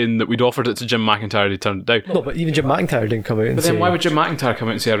statement saying that we'd offered it to Jim McIntyre and he turned it down. No, but even Jim McIntyre didn't come out and say... But then why would Jim McIntyre come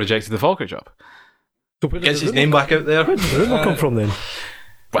out and say I rejected the Falkirk job? So gets his name back out there. Where did the rumour come from then?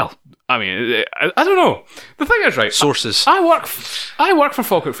 Well, I mean, I don't know. The thing is, right, sources. I work for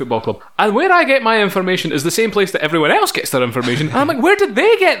Falkirk Football Club, and where I get my information is the same place that everyone else gets their information. And I'm like, where did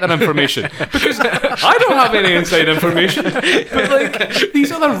they get their information? Because I don't have any inside information. But like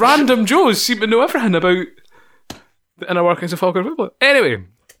these other random Joes seem to know everything about the inner workings of Falkirk Football. Anyway,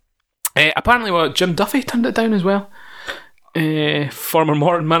 apparently, Jim Duffy turned it down as well. Former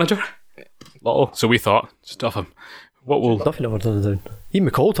Morton manager. So we thought, stuff him. What will Duffy never turned it down? Ian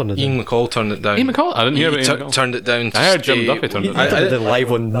McCall turned it down. Ian McCall turned it down. Ian McCall? I didn't hear about Ian McCall. Turned it down. I heard Jim Duffy turned it down. He did it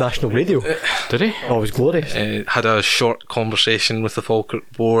live on national radio. Did he? Oh, it was glorious. Had a short conversation with the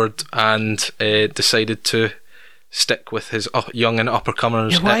Falkirk board and decided to stick with his young and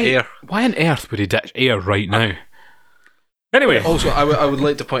uppercomers at Ayr. Why on earth would he ditch Ayr right now? Anyway. Also, I would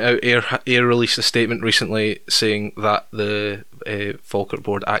like to point out Ayr released a statement recently saying that the Falkirk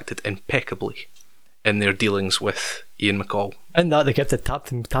board acted impeccably in their dealings with Ian McCall. And that they kept it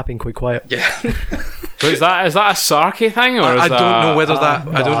tapping quite quiet. Yeah. So is that a Sarky thing, or I don't know whether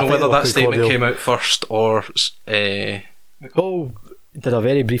that statement cordial. came out first or. McCall did a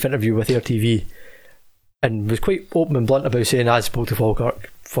very brief interview with Ayr TV and was quite open and blunt about saying I spoke to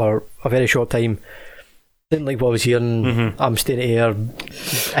Falkirk for a very short time. Didn't like what I was hearing. I'm staying at Ayr,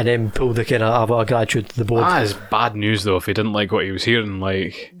 and then pulled the kind of a gratitude to the board. That is bad news though. If he didn't like what he was hearing,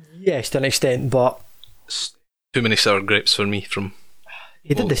 like yes, to an extent, but too many sour grapes for me from.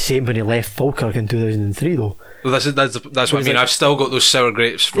 He did the same when he left Falkirk in 2003 though. Well, that's what I mean. I've still got those sour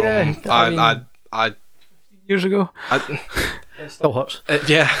grapes from I years ago. It still hurts.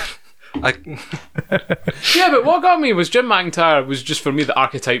 Yeah. Yeah, but what got me was Jim McIntyre was just for me the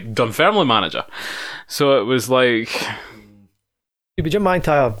archetype Dunfermline manager. So it was like, but Jim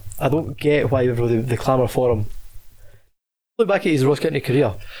McIntyre, I don't get why the clamour for him. Look back at his Ross County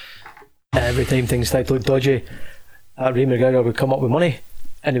career. Every time things started to look dodgy, Ray McGregor would come up with money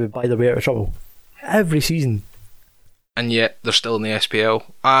and he would buy their way out of trouble. Every season. and yet they're still in the SPL.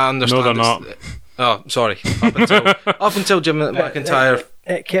 I understand. No, they're not. Oh, sorry. Up until Jim McIntyre.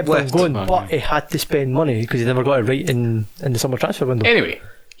 It kept left. on going, but he had to spend money because he never got it right in the summer transfer window. Anyway,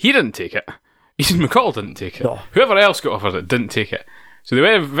 he didn't take it. Ethan McCall didn't take it. No. Whoever else got offered it didn't take it. So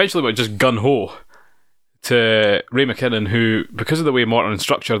they eventually went just gun-ho to Ray McKinnon, who, because of the way Morton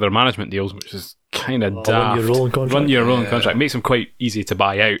structure their management deals, which is kind of daft, One-year rolling contract. makes them quite easy to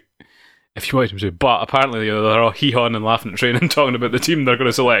buy out if you wanted him to. But apparently they're all hee-hawing and laughing at training, talking about the team they're going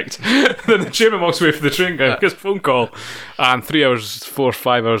to select. Then the chairman walks away for the training guy, gets a phone call, and 3 hours, 4 or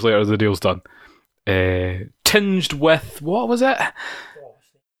 5 hours later, the deal's done. Tinged with, what was it?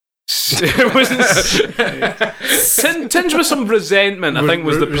 It wasn't tinged with some resentment. I think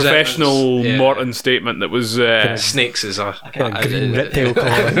was the professional Morton statement that was Snakes is a green reptile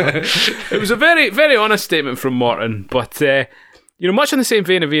colour. it was a very, very honest statement from Morton, but much in the same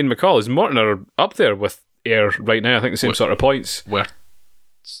vein of Ian McCall, as Morton are up there with Ayr right now. I think the same sort of points. We're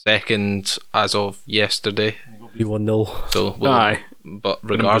second as of yesterday. Be 1-0. So Aye, but in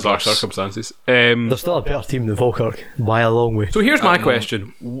bizarre regardless, circumstances. They're still a better team than Falkirk by a long way. So here's my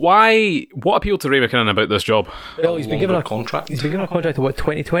question: what appealed to Ray McKinnon about this job? Well, he's been given a contract. He's been given a contract of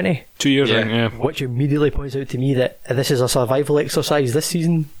 2020, 2 years, Yeah. I think, yeah. which immediately points out to me that this is a survival exercise this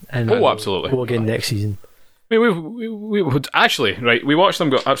season, and Oh, absolutely. go again next season. I mean, we would actually, right, we watched them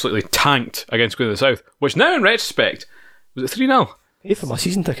get absolutely tanked against Queen of the South, which now in retrospect, was it 3-0? Pay for my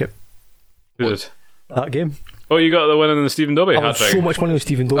season ticket. Who did? That game. Oh, you got the win in the Stephen Dobby I hat have trick. so much money on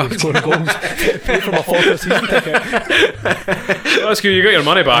Stephen Dolan scoring goals. Pay for my Falkirk season ticket. Well, that's good, you got your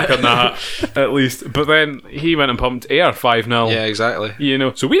money back on that, at least. But then he went and pumped Ayr 5-0. Yeah, exactly.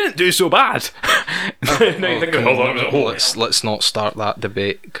 So we didn't do so bad. Now you think of it, was at home. Let's not start that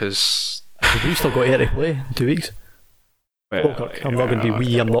debate because We've still got Ayr to play in 2 weeks. Falkirk. I'm not going to be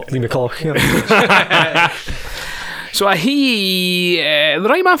wee. I'm not Lee McCulloch. So he the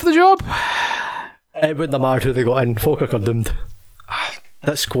right man for the job? It wouldn't have mattered who they got in. Falkirk are doomed.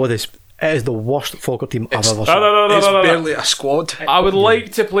 That squad is the worst Falkirk team I've ever seen. it's barely a squad. I would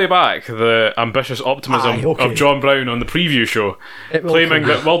like to play back the ambitious optimism of John Brown on the preview show, claiming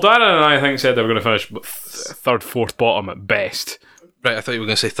that, Darren and I said they were going to finish third, fourth, bottom at best. Right, I thought you were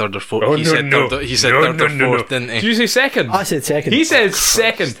going to say third or fourth. Oh, He said third or fourth, didn't he? Did you say second? I said second. He said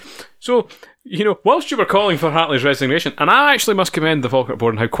second. So, whilst you were calling for Hartley's resignation, and I actually must commend the Falkirk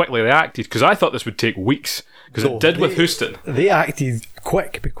board and how quickly they acted, because I thought this would take weeks, because it did with Houston. They acted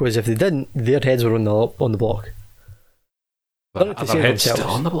quick, because if they didn't, their heads were on the block. But are their heads still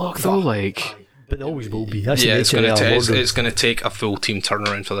on the block, though? But they always will be. That's Yeah, the nature of our boardroom. it's going to take a full team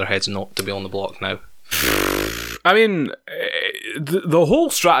turnaround for their heads not to be on the block now. I mean, the whole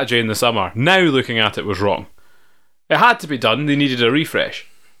strategy in the summer, now looking at it, was wrong. It had to be done. They needed a refresh.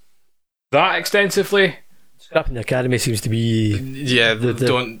 That extensively, Scrapping the academy seems to be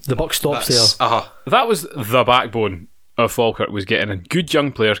the buck stops there. that was the backbone of Falkirk, was getting in good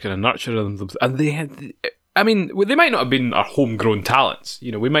young players, kind of nurturing them, and they had. I mean, they might not have been our homegrown talents.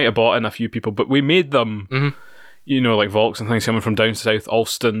 We might have bought in a few people, but we made them. Mm-hmm. Like Volks and things coming from down south,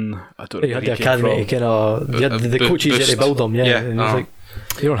 Alston. I don't know. You had the academy kind of the coaches that they build them, and it's like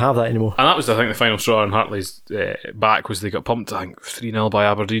you don't have that anymore. And that was, I think, the final straw on Hartley's back, was they got pumped, I think, 3-0 by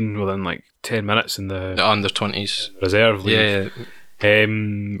Aberdeen within 10 minutes in the under-20s reserve league. Yeah.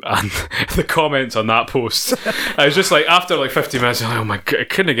 And the comments on that post, I was just after 50 minutes, oh my god, it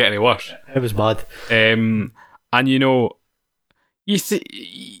couldn't get any worse. It was bad. And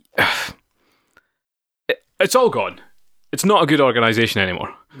it's all gone. It's not a good organisation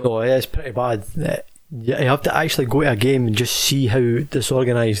anymore. No, it's pretty bad. You have to actually go to a game and just see how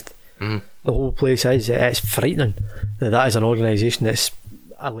disorganised the whole place is. It's frightening that is an organisation that's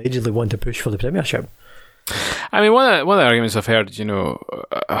allegedly wanting to push for the Premiership. I mean, one of the arguments I've heard,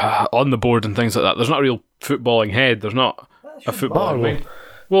 on the board and things like that, there's not a real footballing head. There's not a footballing mind.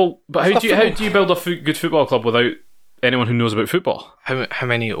 Well, but how do you build a good football club without anyone who knows about football? How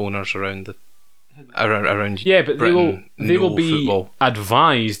many owners around around yeah, but Britain they will be football?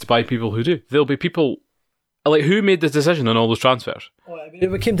 Advised by people who do. There'll be people who made this decision on all those transfers.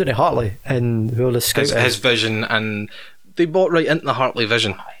 It came down to Hartley and who the scout his vision, and they bought right into the Hartley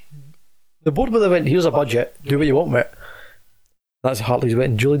vision. The board would have went, here's a budget, do what you want with it. That's Hartley's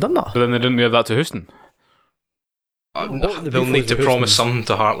went and Julie done that. But then they didn't give that to Houston. They'll need to promise something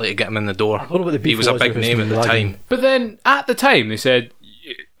to Hartley to get him in the door. He was a big name at the time. But then at the time they said,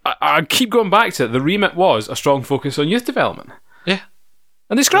 I keep going back to it, the remit was a strong focus on youth development. Yeah.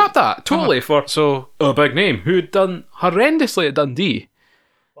 And they scrapped that totally for a big name who had done horrendously at Dundee.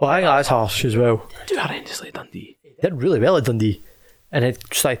 Well, I think that's harsh as well. Did do horrendously at Dundee. He did really well at Dundee, and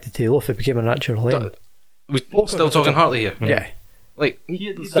it started to tail off. It became a natural end. We're still talking Hartley here. Yeah. Like,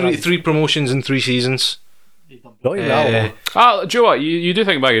 three promotions in 3 seasons. Not even Alloa. Do you know what? You do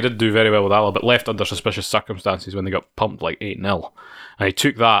think back, he did do very well with Alloa, but left under suspicious circumstances when they got pumped like 8-0. And he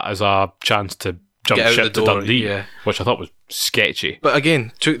took that as a chance to jump Get out ship the to door, Dundee, yeah. which I thought was sketchy. But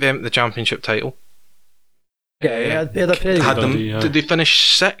again, took them the championship title. Yeah, they had a pretty Had good them. Dundee, yeah. Did they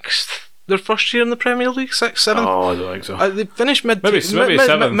finish 6th their first year in the Premier League? 6th, 7th? Oh, I don't think so. They finished Maybe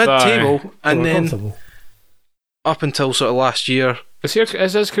 7th, mid-table, and They were then comfortable. up until sort of last year. Is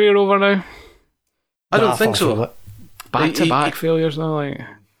his career over now? I don't Nah, think far from so. it. Back-to-back failures now, like...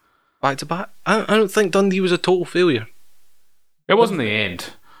 Back to back. I don't think Dundee was a total failure. It wasn't the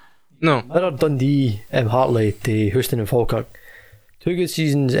end. No. Mirror Dundee, Hartley to Houston and Falkirk. 2 good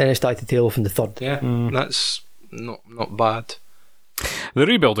seasons, Ennistai to tail off in the third. Yeah, that's not bad. The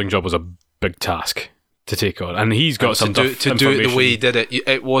rebuilding job was a big task to take on, and he's got some to do it the information. way he did it.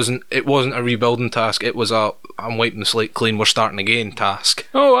 It wasn't a rebuilding task. It was a I'm wiping the slate clean, we're starting again task.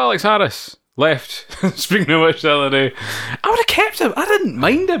 Oh, Alex Harris left. Speaking of which, the other day, I would have kept him. I didn't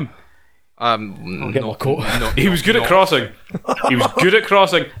mind him. get my coat. He was good at crossing. He was good at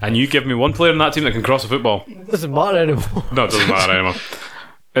crossing, and you give me one player in that team that can cross a football. Doesn't matter anymore. No, it doesn't matter anymore.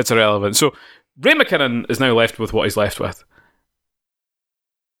 It's irrelevant. So, Ray McKinnon is now left with what he's left with.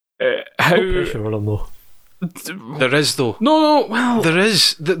 How? No pressure on him though. There is though. No, well, There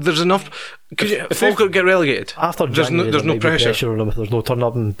is. There's enough. Because Falkirk get relegated. After There's January, no there might be pressure. on him if there's no turn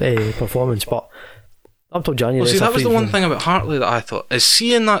up in performance, but up till January. Well, see, it's a that was the free one zone. thing about Hartley that I thought is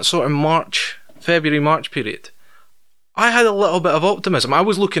seeing that sort of February-March period. I had a little bit of optimism. I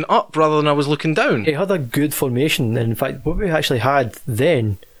was looking up rather than I was looking down. He had a good formation, and in fact, what we actually had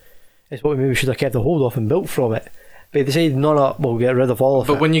then is what we maybe should have kept a hold of and built from it. But they decided, no, we'll get rid of all of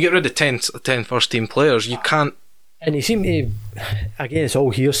But it. when you get rid of 10 first team players, you can't. And he seemed to, again, it's all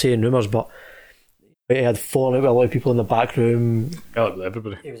hearsay and rumours, but he had fallen out with a lot of people in the back room.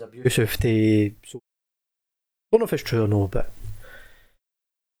 everybody. He was abusive to. So, I don't know if it's true or no, but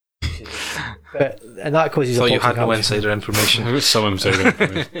and that causes So a you had no toxic insider information. It was some saying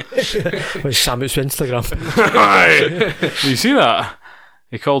it. when Sam it's Instagram. Did you see that?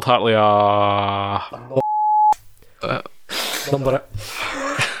 He called Hartley Number it.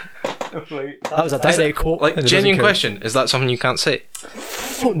 That was a direct quote. Like, and it genuine doesn't question, is that something you can't say? count.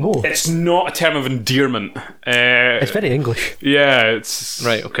 I don't know. It's not a term of endearment. It's very English. Yeah, it's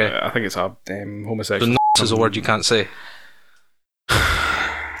Right, okay. I think it's a homosexual. So is a word you can't say.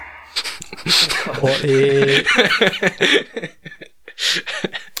 But,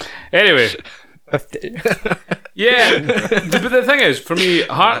 Anyway, yeah. But the thing is, for me,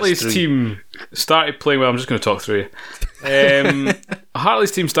 Hartley's three. team started playing well. I'm just going to talk through.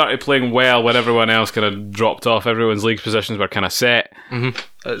 Hartley's team started playing well when everyone else kind of dropped off. Everyone's league positions were kind of set.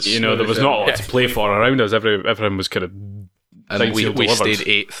 That's You know, there was not a lot to play for around us. Everyone was kind of. And we delivered. stayed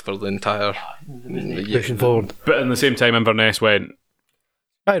 8th for the entire. pushing forward. But in the same time, Inverness went.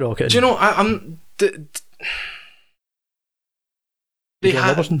 Skyrocketing. Do you know? They John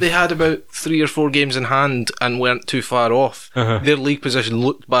Robertson? they had about 3 or 4 games in hand and weren't too far off. Their league position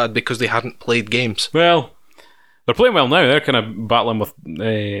looked bad because they hadn't played games. Well, they're playing well now. They're kind of battling with,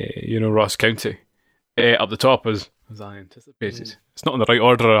 Ross County up the top as I anticipated. It's not in the right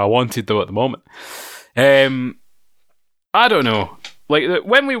order I wanted though at the moment. I don't know. Like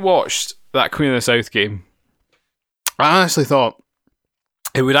when we watched that Queen of the South game, I honestly thought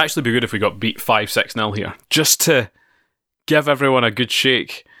it would actually be good if we got beat 5-6-0 here, just to give everyone a good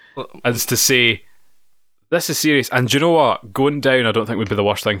shake as to say this is serious. And do you know what? Going down, I don't think would be the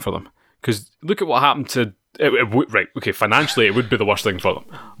worst thing for them, because look at what happened to right. Okay, financially, it would be the worst thing for them,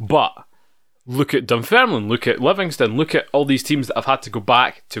 but look at Dunfermline, look at Livingston, look at all these teams that have had to go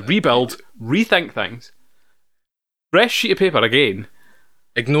back to rebuild, rethink things. Fresh sheet of paper again.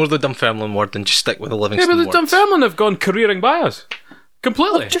 Ignore the Dunfermline word and just stick with the Yeah, Livingston but the word. Dunfermline have gone careering by us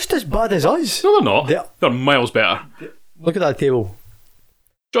completely. Just as bad as us. No, they're not. They're- They're miles better. Look at that table.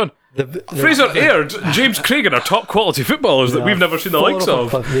 John, The Fraser Aird, James Cragen are top quality footballers that we've never seen the Fall likes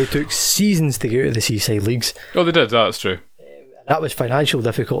off a of. cliff. They took seasons to get out of the Seaside leagues. Oh, they did. That's true. That was financial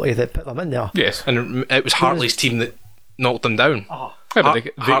difficulty that put them in there. Yes. And it was Hartley's team that knocked them down. Yeah, but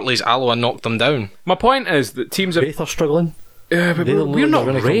Hartley's Alloa knocked them down. my point is that teams are. Wraith are struggling. But They don't we're look not like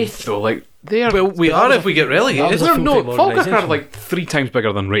they're gonna Wraith though. Like they are. Well, we are if we get that relegated. was a No, full-time Falkirk are organisation. like 3 times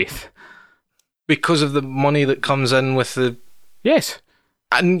bigger than Wraith. Because of the money that comes in with the. Yes.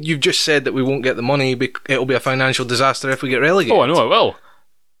 And you've just said that we won't get the money. It'll be a financial disaster if we get relegated. Oh, I know it will.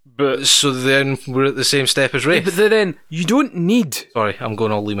 But So then we're at the same step as Wraith. then you don't need. Sorry, I'm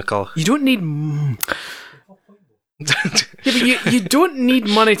going all Lee McCullough. You don't need. Yeah, but you don't need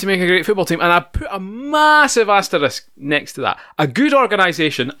money to make a great football team, and I put a massive asterisk next to that. A good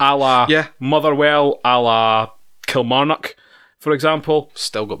organisation, a la Motherwell, a la Kilmarnock, for example.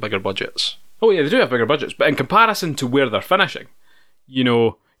 Still got bigger budgets. Oh yeah, they do have bigger budgets, but in comparison to where they're finishing,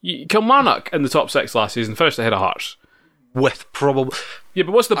 Kilmarnock in the top 6 last season finished ahead of Hearts. With probably... Yeah,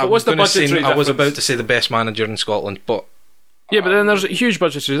 but what's the budgetary difference? I was about to say the best manager in Scotland, but... Yeah, but then there's a huge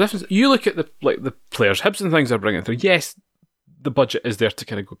budgetary difference. You look at the players, Hibs and things they're bringing through. Yes, the budget is there to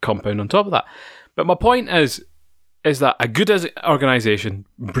kind of go compound on top of that. But my point is that a good organisation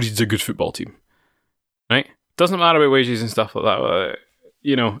breeds a good football team. Right? Doesn't matter about wages and stuff like that.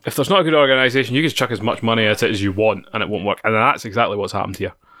 If there's not a good organisation, you can chuck as much money at it as you want and it won't work. And that's exactly what's happened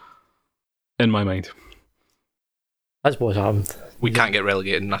here. In my mind. That's what's happened. We can't get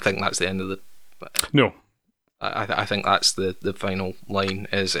relegated, and I think that's the end of the... No. I think that's the final line,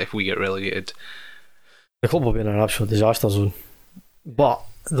 is if we get relegated. The club will be in an absolute disaster zone. But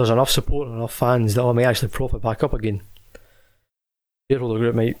there's enough support and enough fans that I may actually prop it back up again. Shareholder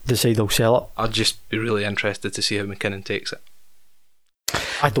group might decide they'll sell it. I'd just be really interested to see how McKinnon takes it.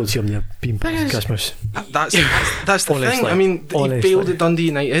 I don't see him there being past Christmas. That's the thing. I mean, he failed at Dundee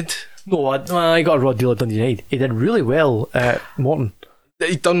United. No, I got a raw deal at Dundee United. He did really well at Morton.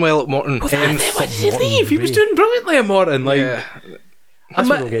 He'd done well at Morton. Why did he leave? He was doing brilliantly at Morton. That's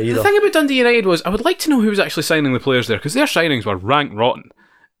what I don't get either. The thing about Dundee United was, I would like to know who was actually signing the players there, because their signings were rank rotten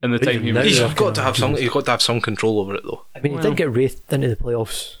in the time he was. He's got to have some control over it, though. I mean, he did get wraithed into the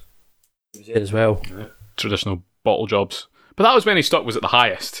playoffs. He was there as well. Yeah. Traditional bottle jobs. But that was when his stock was at the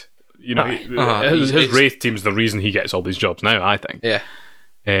highest. His wraith team's the reason he gets all these jobs now, I think. Yeah.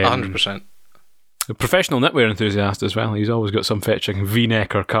 100%. A professional knitwear enthusiast as well. He's always got some fetching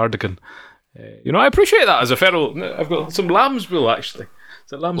V-neck or cardigan. I appreciate that as a fellow. I've got some lamb's wool, actually.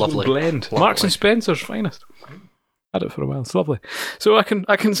 It's a lamb's wool blend. Lovely. Marks and Spencer's finest. Had it for a while. It's lovely. So I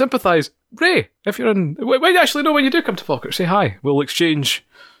can sympathise. Ray, if you're in... When you do come to Falkirk, say hi. We'll exchange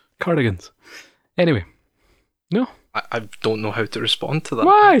cardigans. Anyway. No? I don't know how to respond to that.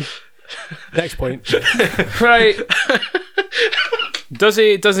 Why? Next point. Right. Does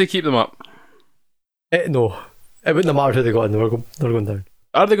he keep them up? No. It wouldn't have mattered who they got in. They're going down.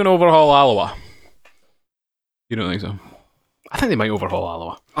 Are they going to overhaul Alloa? You don't think so? I think they might overhaul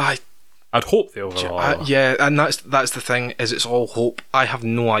Alloa. I'd hope they overhaul Alloa. Yeah, and that's the thing, is it's all hope. I have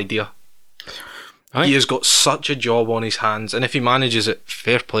no idea. He has got such a job on his hands, and if he manages it,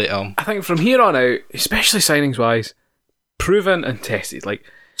 fair play to him. I think from here on out, especially signings-wise, proven and tested. Like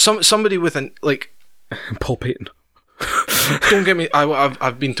somebody with Paul Payton. Don't get me.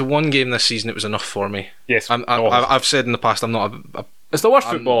 I've been to one game this season. It was enough for me. Yes, I've said in the past I'm not. It's the worst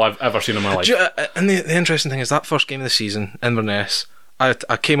football I've ever seen in my life. And the interesting thing is that first game of the season, Inverness, I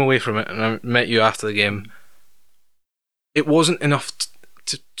came away from it and I met you after the game. It wasn't enough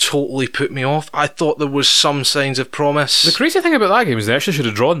to totally put me off. I thought there was some signs of promise. The crazy thing about that game is they actually should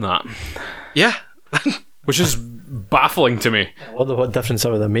have drawn that. Yeah. Which is baffling to me. I wonder what difference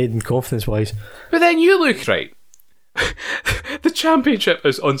that would have made in confidence-wise. But then you look, right, the Championship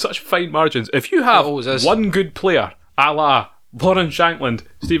is on such fine margins. If you have one good player, a la Lawrence Shankland,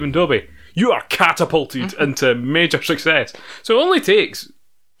 Stephen Dobie, you are catapulted into major success. So it only takes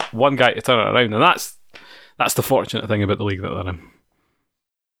one guy to turn it around, and that's the fortunate thing about the league that they're in.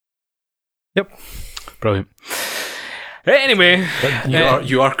 Yep. Brilliant. Anyway,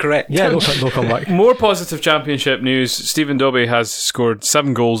 you are correct. Yeah, no comeback. More positive Championship news. Stephen Dobie has scored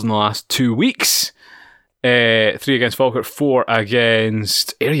 7 goals in the last 2 weeks. 3 against Falkirk, 4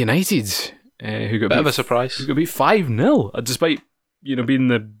 against Ayr United, who got bit of a surprise. Who got beat 5-0, despite being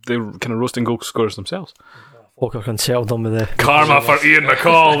the kind of roasting goal scorers themselves. Falkirk unsettled them with the karma for Ian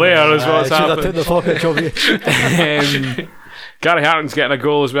McCall. There is what's happened. Should have took the Falkirk job. Gary Harton's getting a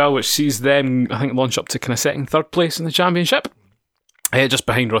goal as well, which sees them, I think, launch up to kind of second, third place in the Championship, just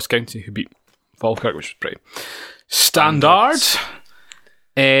behind Ross County, who beat Falkirk, which was pretty standard.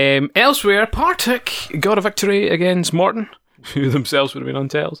 Elsewhere, Partick got a victory against Morton, who themselves would have been on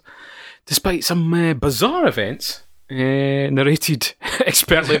tails, despite some bizarre events narrated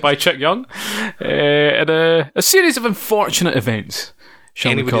expertly by Chick Young, and a series of unfortunate events.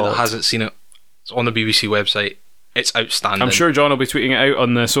 Anybody that hasn't seen it, it's on the BBC website. It's outstanding. I'm sure John will be tweeting it out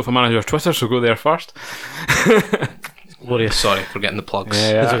on the Sofa Manager Twitter, so go there first. Glorious. Sorry for getting the plugs.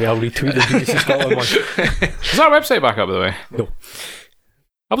 Yeah. It's okay, I'll retweet the BBC Scotland one. Is our website back up, by the way? No.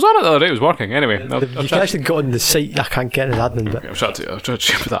 I was on it the other day, it was working. Anyway, you can actually go on the site. I can't get in the admin bit. I'll try to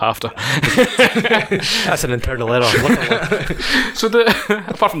check that after. That's an internal error. So,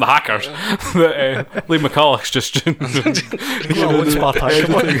 apart from the hackers, Liam McCulloch's just.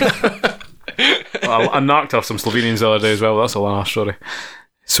 I knocked off some Slovenians the other day as well. That's a long story.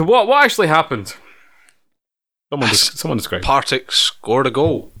 So what actually happened? Someone describe. Partick scored a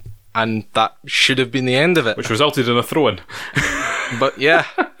goal, and that should have been the end of it. Which resulted in a throw-in. But yeah,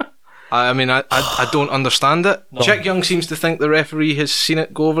 I mean, I don't understand it. No. Chick Young seems to think the referee has seen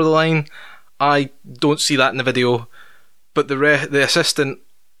it go over the line. I don't see that in the video. But the assistant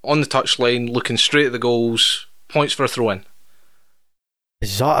on the touchline, looking straight at the goals, points for a throw-in.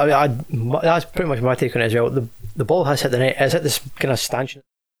 That's pretty much my take on it as well. The ball has hit the net. It's hit this kind of stanchion.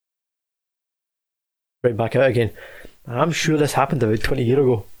 Right back out again. And I'm sure this happened about 20 years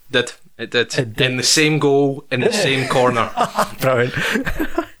ago. It did. In the same goal, in the same corner. Brilliant.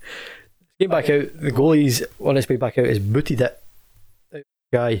 Came back out. The goalie's on his way back out is booted it.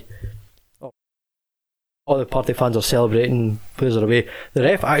 Guy. All the party fans are celebrating. Players are away. The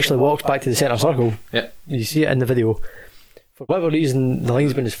ref actually walks back to the centre circle. Yeah. You see it in the video. For whatever reason, the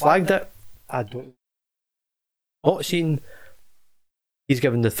linesman has flagged it. I don't. Not seen. He's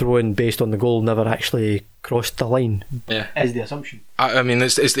given the throw in based on the goal never actually crossed the line. Yeah. Is the assumption. I mean,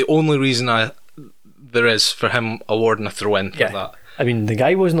 it's the only reason there is for him awarding a throw in for that. I mean, the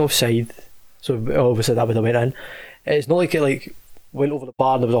guy wasn't offside, so obviously that would have went in. It's not like it went over the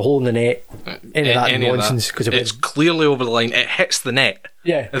bar and there was a hole in the net. Any of that nonsense. Because it's clearly over the line. It hits the net.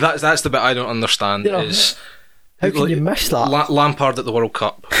 Yeah. That's the bit I don't understand. Is how can you miss that? Lampard at the World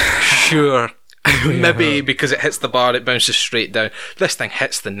Cup. Sure. Maybe because it hits the bar, it bounces straight down. This thing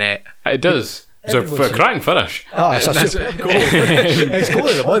hits the net. It does. It's a cracking finish. It's a superb goal. It's goal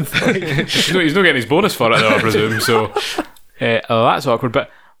of the month. He's not getting his bonus for it, though, I presume. So that's awkward.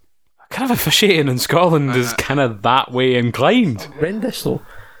 But kind of officiating in Scotland is kind of that way inclined. Horrendous, though.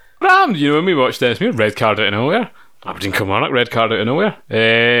 When we watched this, we had red card out of nowhere. Aberdeen Kilmarnock, red card out of nowhere.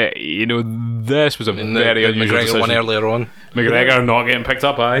 This was a very unusual McGregor decision. one earlier on. McGregor not getting picked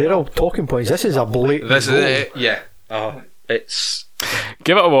up, aye. They're all talking points. This is a blatant This goal. is it, yeah. It's...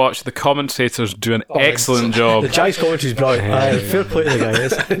 Give it a watch. The commentators do an excellent job. The Giants commentary is brilliant. Fair play to the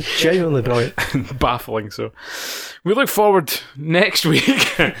guy. It's genuinely brilliant. Baffling. So we look forward next week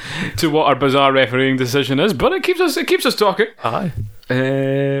to what our bizarre refereeing decision is, but it keeps us talking. Aye.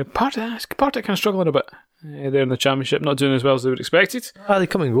 Partick kind of struggling a bit. They're in the Championship, not doing as well as they would expected. They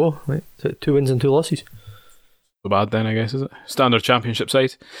come and go. Right? 2 wins and 2 losses. So bad then, I guess, is it? Standard Championship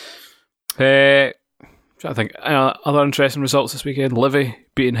side. I think other interesting results this weekend. Livy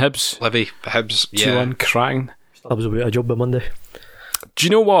beating Hibs. Hibs, 2-1, cracking. Stubbs will be out of job by Monday. Do you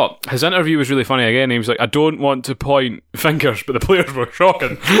know what? His interview was really funny again. He was like, I don't want to point fingers, but the players were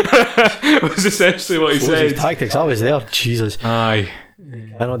shocking. Was essentially what he said. His tactics, I was there. Jesus. Aye.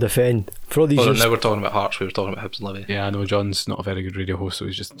 I cannot defend. For all these years, now we're talking about Hearts, we were talking about Hibs and Livy. Yeah, I know John's not a very good radio host, so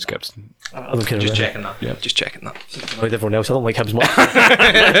he's just skipped. I don't care Just about checking that. Yeah. Just checking that. like everyone else. I don't like Hibs much.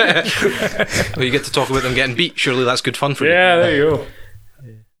 Well, you get to talk about them getting beat. Surely that's good fun for you. Yeah, there you go.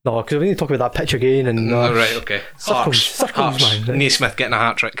 No, because we need to talk about that pitch again. And Right, okay. Circles, Hearts. man. Naismith getting a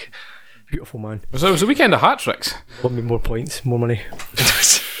hat-trick. Beautiful, man. So it was a weekend of hat-tricks. Want me more points, more money.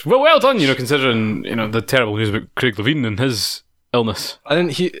 Well done, considering, the terrible news about Craig Levein and his illness.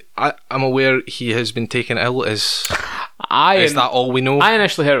 I'm aware he has been taken ill. Is Is that all we know? I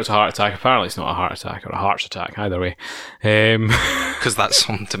initially heard it was a heart attack. Apparently it's not a heart attack or a heart attack, either way. Because that's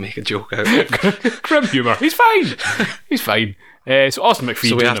something to make a joke out of. Grim humour. He's fine. So Austin McPhee.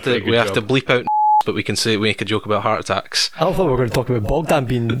 So we have to to bleep out, but we can make a joke about heart attacks. I thought we were going to talk about Bogdan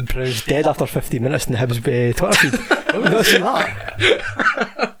being pronounced dead after 15 minutes in the Hibs Twitter feed. Have you not seen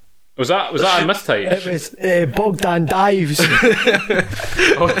that? Was that a mistype? It was Bogdan dives.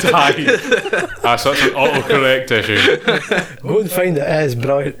 Oh, dive. So it's an autocorrect issue. Go and find it. It is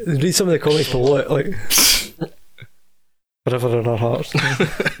brilliant. Read some of the comments below it. Like, forever in our hearts.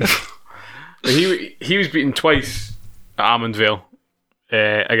 He was beaten twice at Almondvale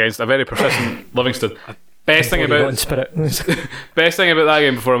against a very persistent Livingston. Best thing about that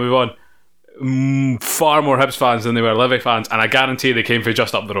game before I move on. Far more Hibs fans than they were Livy fans, and I guarantee they came from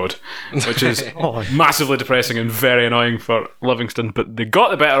just up the road, which is massively depressing and very annoying for Livingston, but they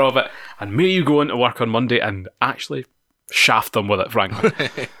got the better of it, and may you go into work on Monday and actually shaft them with it, frankly.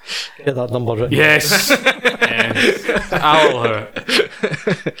 Get that number written. Yes. I'll allow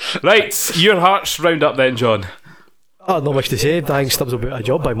it. Right, your Hearts round up then, John. Not much to say. I think Stubbs will be out of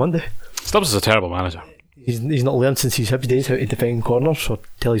job by Monday. Stubbs is a terrible manager. He's not learned since his Hibs days how to defend corners or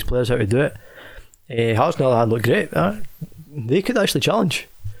tell his players how to do it. Hearts on the other hand look great. They could actually challenge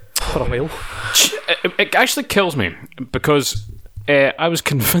for a while. It actually kills me because I was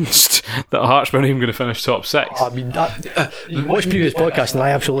convinced that Hearts weren't even going to finish top 6. I mean, you watch previous podcasts and I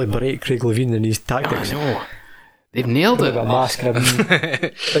absolutely berate Craig Levein and his tactics. I know. They've nailed it. A mask and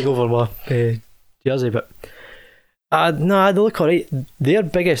a big over my jersey, but no, they look alright. Their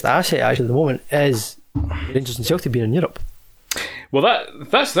biggest asset actually at the moment is Rangers and Celtic being in Europe. Well,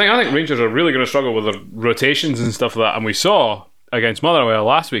 that's the thing. I think Rangers are really going to struggle with their rotations and stuff like that. And we saw against Motherwell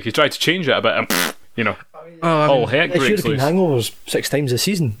last week, he tried to change it a bit, and all heck breaks European loose. hangovers 6 times this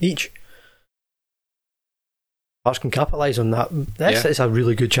season each. Hearts can capitalise on that. It's a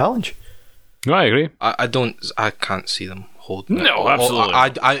really good challenge. No, I agree. I can't see them holding it. No,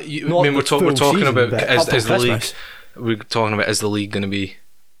 absolutely. We're talking about is the league. Christmas. We're talking about, is the league going to be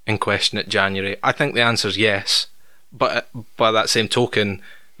in question at January? I think the answer is yes. But by that same token,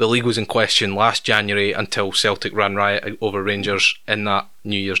 the league was in question last January until Celtic ran riot over Rangers in that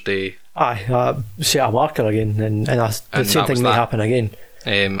New Year's Day. Set a marker again, and the same thing may happen again.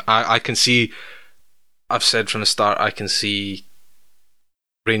 I can see, I've said from the start, I can see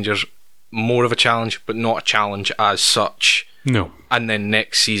Rangers more of a challenge, but not a challenge as such. No. And then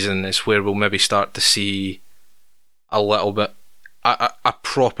next season is where we'll maybe start to see a little bit a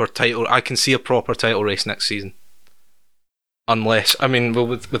proper title. I can see a proper title race next season. Unless,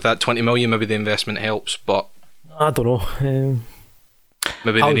 with that 20 million, maybe the investment helps, but I don't know.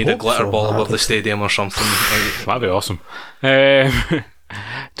 Maybe they need a glitter ball above the stadium or something. That'd be awesome.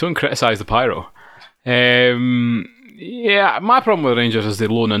 Don't criticise the pyro. Yeah, my problem with Rangers is they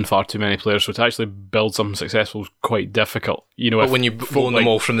loan in far too many players, so to actually build something successful is quite difficult. But when you loan them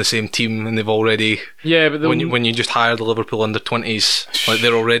all from the same team and they've already... Yeah, but when you just hire the Liverpool under-20s, like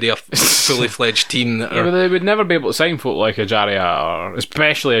they're already a fully fledged team. But they would never be able to sign folk like Ajaria, or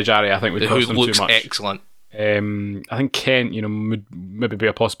especially Ajaria, I think would cost them too much. Who looks excellent. I think Kent, would maybe be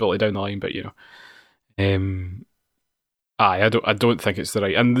a possibility down the line, but I don't think it's the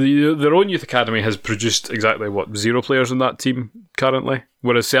right. And their own youth academy has produced exactly 0 players in that team currently.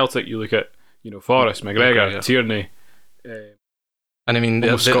 Whereas Celtic, you look at Forrest, McGregor, Tierney. And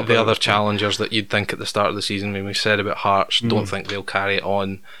the other challengers that you'd think at the start of the season, when we said about Hearts, don't think they'll carry it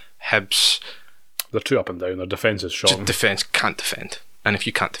on. Hibs, they're too up and down. Their defence is shot. Defence can't defend. And if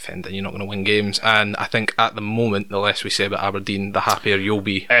you can't defend, then you're not going to win games. And I think at the moment, the less we say about Aberdeen, the happier you'll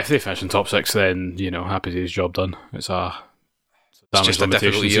be. If they finish in top 6, then happy days, job done. It's just a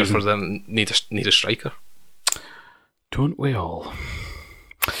difficult year for them. Need a striker. Don't we all?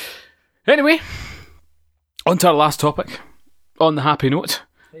 Anyway, on to our last topic. On the happy note,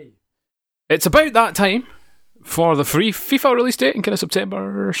 it's about that time for the free FIFA release date in kind of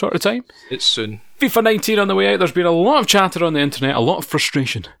September sort of time. It's soon. FIFA 19 on the way out. There's been a lot of chatter on the internet, a lot of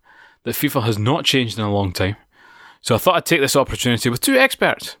frustration that FIFA has not changed in a long time. So I thought I'd take this opportunity with 2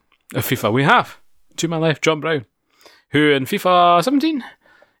 experts of FIFA. We have, to my left, John Brown, who in FIFA 17?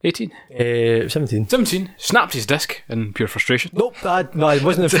 18? 17 snapped his disc in pure frustration. Nope, no, it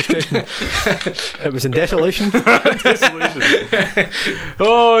wasn't in frustration. It was in desolation.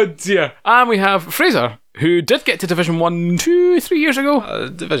 Oh dear. And we have Fraser, who did get to Division 1 3 years ago.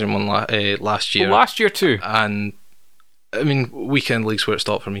 Division 1 last year. Last year too. And weekend league's where it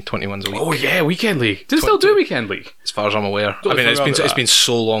stopped for me. 20 wins a week. Oh yeah, weekend league. Do they still do weekend league? As far as I'm aware. It's been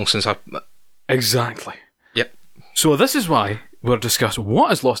so long since I... Exactly. Yep. So this is why we're discussing what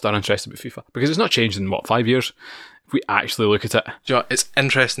has lost our interest about FIFA, because it's not changed in 5 years if we actually look at it. Do you know, it's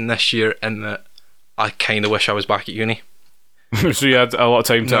interesting this year in that I kind of wish I was back at uni. So you had a lot of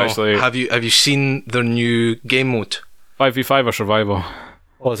time to actually... Have you seen their new game mode? 5v5 or survival?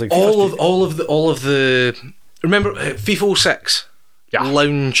 Oh, it's like all of the remember FIFA 06? Yeah.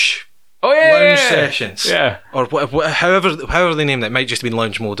 Lounge sessions. Yeah. Or however they named it. It might just have been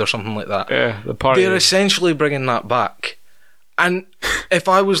lounge mode or something like that. Yeah, the party. They're essentially bringing that back. And if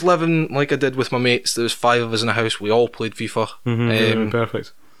I was living like I did with my mates, there was 5 of us in a house, we all played FIFA.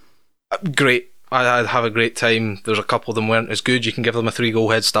 Perfect. Great. I'd have a great time. There's a couple of them weren't as good. You can give them a 3-goal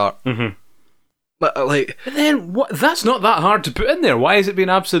head start. But But then that's not that hard to put in there. Why has it been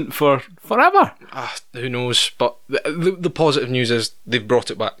absent for forever? Who knows? But the positive news is they've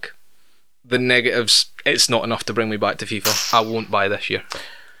brought it back. The negatives, it's not enough to bring me back to FIFA. I won't buy this year.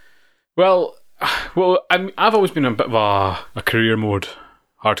 Well, I've always been a bit of a career mode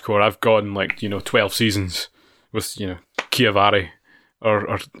hardcore. I've gone 12 seasons with Chiavari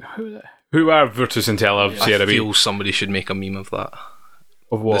or who are Virtus Entella of Sierra B. I feel somebody should make a meme of that.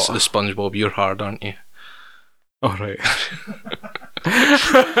 Of what? The SpongeBob, you're hard, aren't you? Oh, right.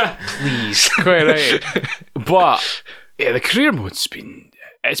 Please. Quite right. But yeah, the career mode's been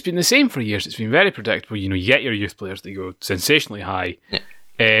the same for years. It's been very predictable. You get your youth players that go sensationally high. Yeah.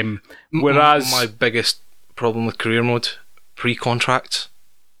 Whereas my biggest problem with career mode, pre-contracts.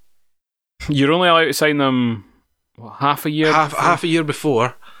 You're only allowed to sign them half a year. Half a year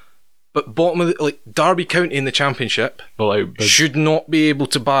before. But bottom of Derby County in the Championship should not be able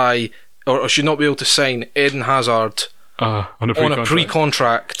to buy or should not be able to sign Eden Hazard on a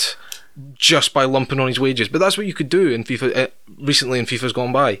pre-contract just by lumping on his wages. But that's what you could do in FIFA recently in FIFA's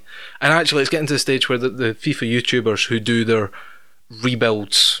gone by. And actually, it's getting to the stage where the FIFA YouTubers who do their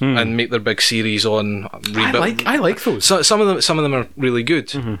rebuilds and make their big series on rebuild. I like those. So, some of them are really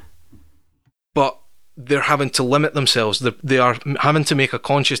good, but they're having to limit themselves. They are having to make a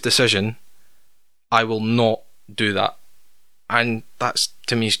conscious decision. I will not do that, and that's,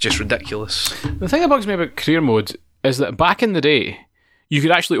 to me, is just ridiculous. The thing that bugs me about career mode is that back in the day, you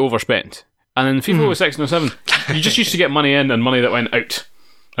could actually overspend, and in FIFA 06 and 07, you just used to get money in and money that went out.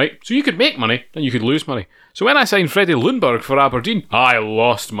 Right, so you could make money and you could lose money. So when I signed Freddie Lundberg for Aberdeen, I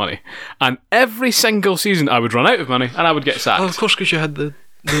lost money, and every single season I would run out of money and I would get sacked. Oh, of course, because you had the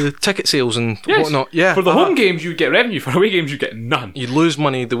ticket sales and whatnot. Yeah, for the home games you'd get revenue, for away games you'd get none. You'd lose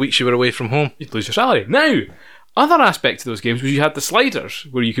money the weeks you were away from home. You'd lose your salary. Now, other aspect of those games was you had the sliders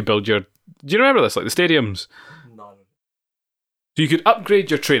where you could build your. Do you remember this? Like the stadiums. No. So you could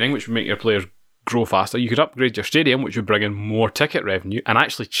upgrade your training, which would make your players grow faster. You could upgrade your stadium, which would bring in more ticket revenue, and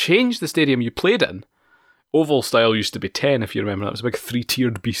actually change the stadium you played in. Oval style used to be 10, if you remember. That was a big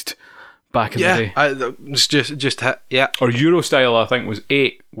 3-tiered beast back in the day. It was just hit. Yeah. Or Euro style, I think, was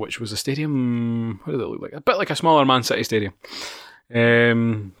 8, which was a stadium. What did it look like? A bit like a smaller Man City stadium.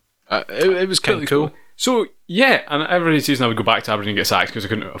 It was kind of cool. So, yeah, and every season I would go back to Aberdeen and get sacked because I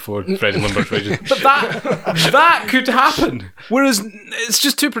couldn't afford Freddie Lundberg's wages. But that could happen. Whereas it's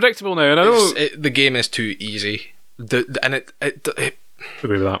just too predictable now. And I know the game is too easy. And it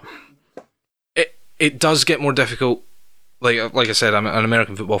agree with that. It does get more difficult. Like I said, I'm an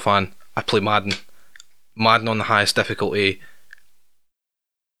American football fan. I play Madden. Madden on the highest difficulty,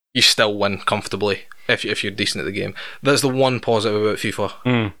 you still win comfortably if you're decent at the game. That's the one positive about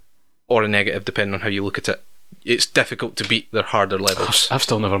FIFA. Or a negative, depending on how you look at it. It's difficult to beat their harder levels. I've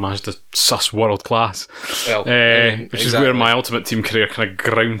still never managed to suss world class, well, which is where my Ultimate Team career kind of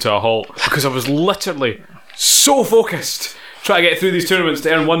ground to a halt, because I was literally so focused trying to get through these tournaments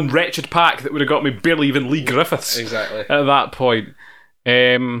to earn one wretched pack that would have got me barely even Lee Griffiths exactly at that point.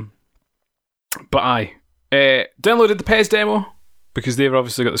 But I downloaded the PES demo because they've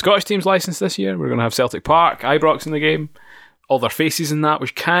obviously got the Scottish team's license this year. We're going to have Celtic Park, Ibrox in the game. All their faces in that,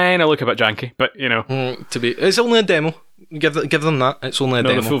 which kind of look a bit janky, but you know, it's only a demo. Give them that. It's only a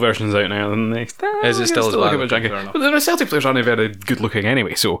demo. The full version's out now, and they is it still look a bit janky? But the Celtic players aren't very good looking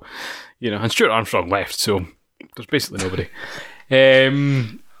anyway, so you know, and Stuart Armstrong left, so there's basically nobody.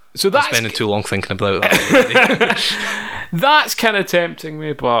 So that's spending too long thinking about that. That's kind of tempting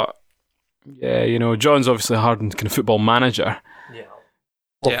me, but yeah, you know, John's obviously a hardened kind of football manager.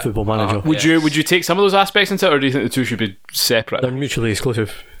 Football manager. Would you take some of those aspects into it, or do you think the two should be separate? They're mutually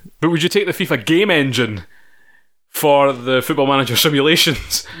exclusive. But would you take the FIFA game engine for the football manager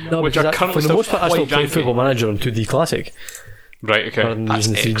simulations, which are currently for the most part, I still play janky? Football Manager on 2D Classic. Right, okay. Rather than That's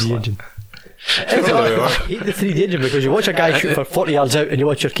using the 3D engine. I hate the 3D engine because you watch a guy shoot for 40 yards out and you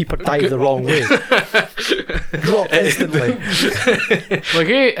watch your keeper dive the wrong way. Drop instantly. Like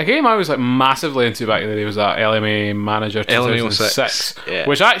a game I was like massively into back in the day was that LMA Manager 2006,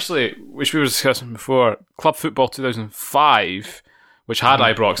 which we were discussing before, Club Football 2005, which had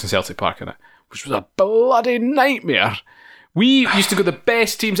Ibrox and Celtic Park in it, which was a bloody nightmare. We used to go the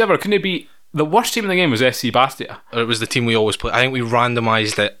best teams ever. Couldn't it be the worst team in the game was SC Bastia? Or it was the team we always played. I think we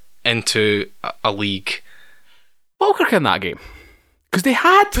randomised it into a league. Falkirk in that game, because they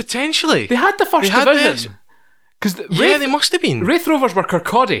had the first division. Because they must have been. Wraith Rovers were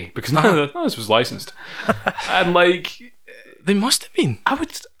Kirkcaldy because none of this was licensed, and like they must have been. I'm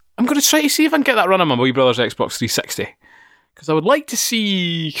going to try to see if I can get that run on my wee brother's Xbox 360 because I would like to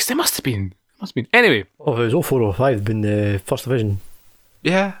see, because they must have been. Anyway, if it was 04 or 05, been the first division.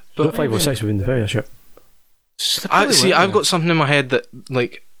 Yeah, but 5 or 6 would have been the Premiership. I've got something in my head that,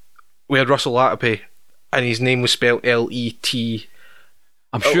 like, we had Russell Latape and his name was spelled L-E-T.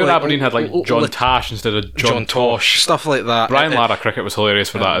 I'm sure Aberdeen had like John Tash instead of John Tosh, stuff like that. Brian Lara Cricket was hilarious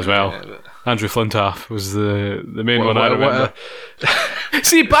for that as well. Andrew Flintoff was the main one I remember.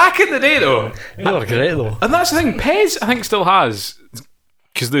 See, back in the day though, they were great though, and that's the thing. PES I think still has,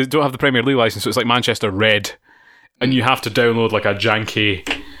 because they don't have the Premier League license, so it's like Manchester Red, and you have to download like a janky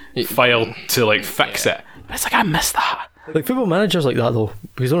file to like fix it. But it's like, I miss that. Like Football Manager's like that though,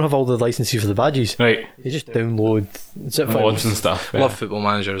 because they don't have all the licenses for the badges. Right. You just download mods and stuff. Love Football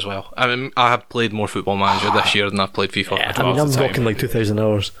Manager as well. I mean, I have played more Football Manager this year than I've played FIFA. Yeah, I mean, I'm talking like 2,000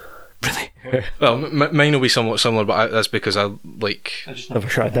 hours. Really? Well, mine will be somewhat similar, but that's because I just never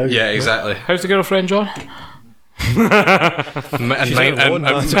shut it down. Yeah, exactly. How's the girlfriend, John?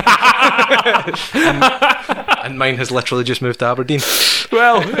 And mine has literally just moved to Aberdeen.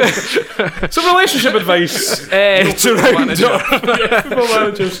 Well, some relationship advice to round up. Football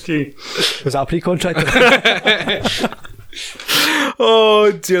Manager's key. Was that a pre-contract?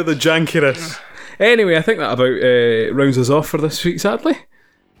 Oh dear, the jankiness. Anyway, I think that about rounds us off for this week, sadly.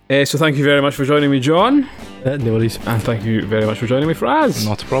 So thank you very much for joining me, John. No worries. And thank you very much for joining me, Fraz.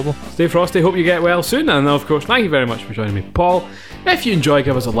 Not a problem. Stay frosty, hope you get well soon. And of course, thank you very much for joining me, Paul. If you enjoy,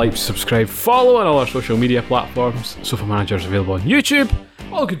 give us a like, subscribe, follow on all our social media platforms. Sofa Manager is available on YouTube,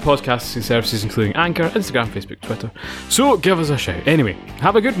 all good podcasting services including Anchor, Instagram, Facebook, Twitter. So give us a shout. Anyway,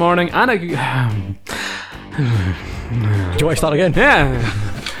 have a good morning and a good... Do you want to start again? Yeah.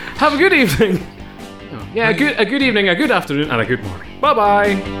 Have a good evening. Yeah, a good evening, a good afternoon, and a good morning.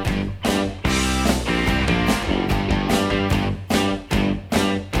 Bye-bye.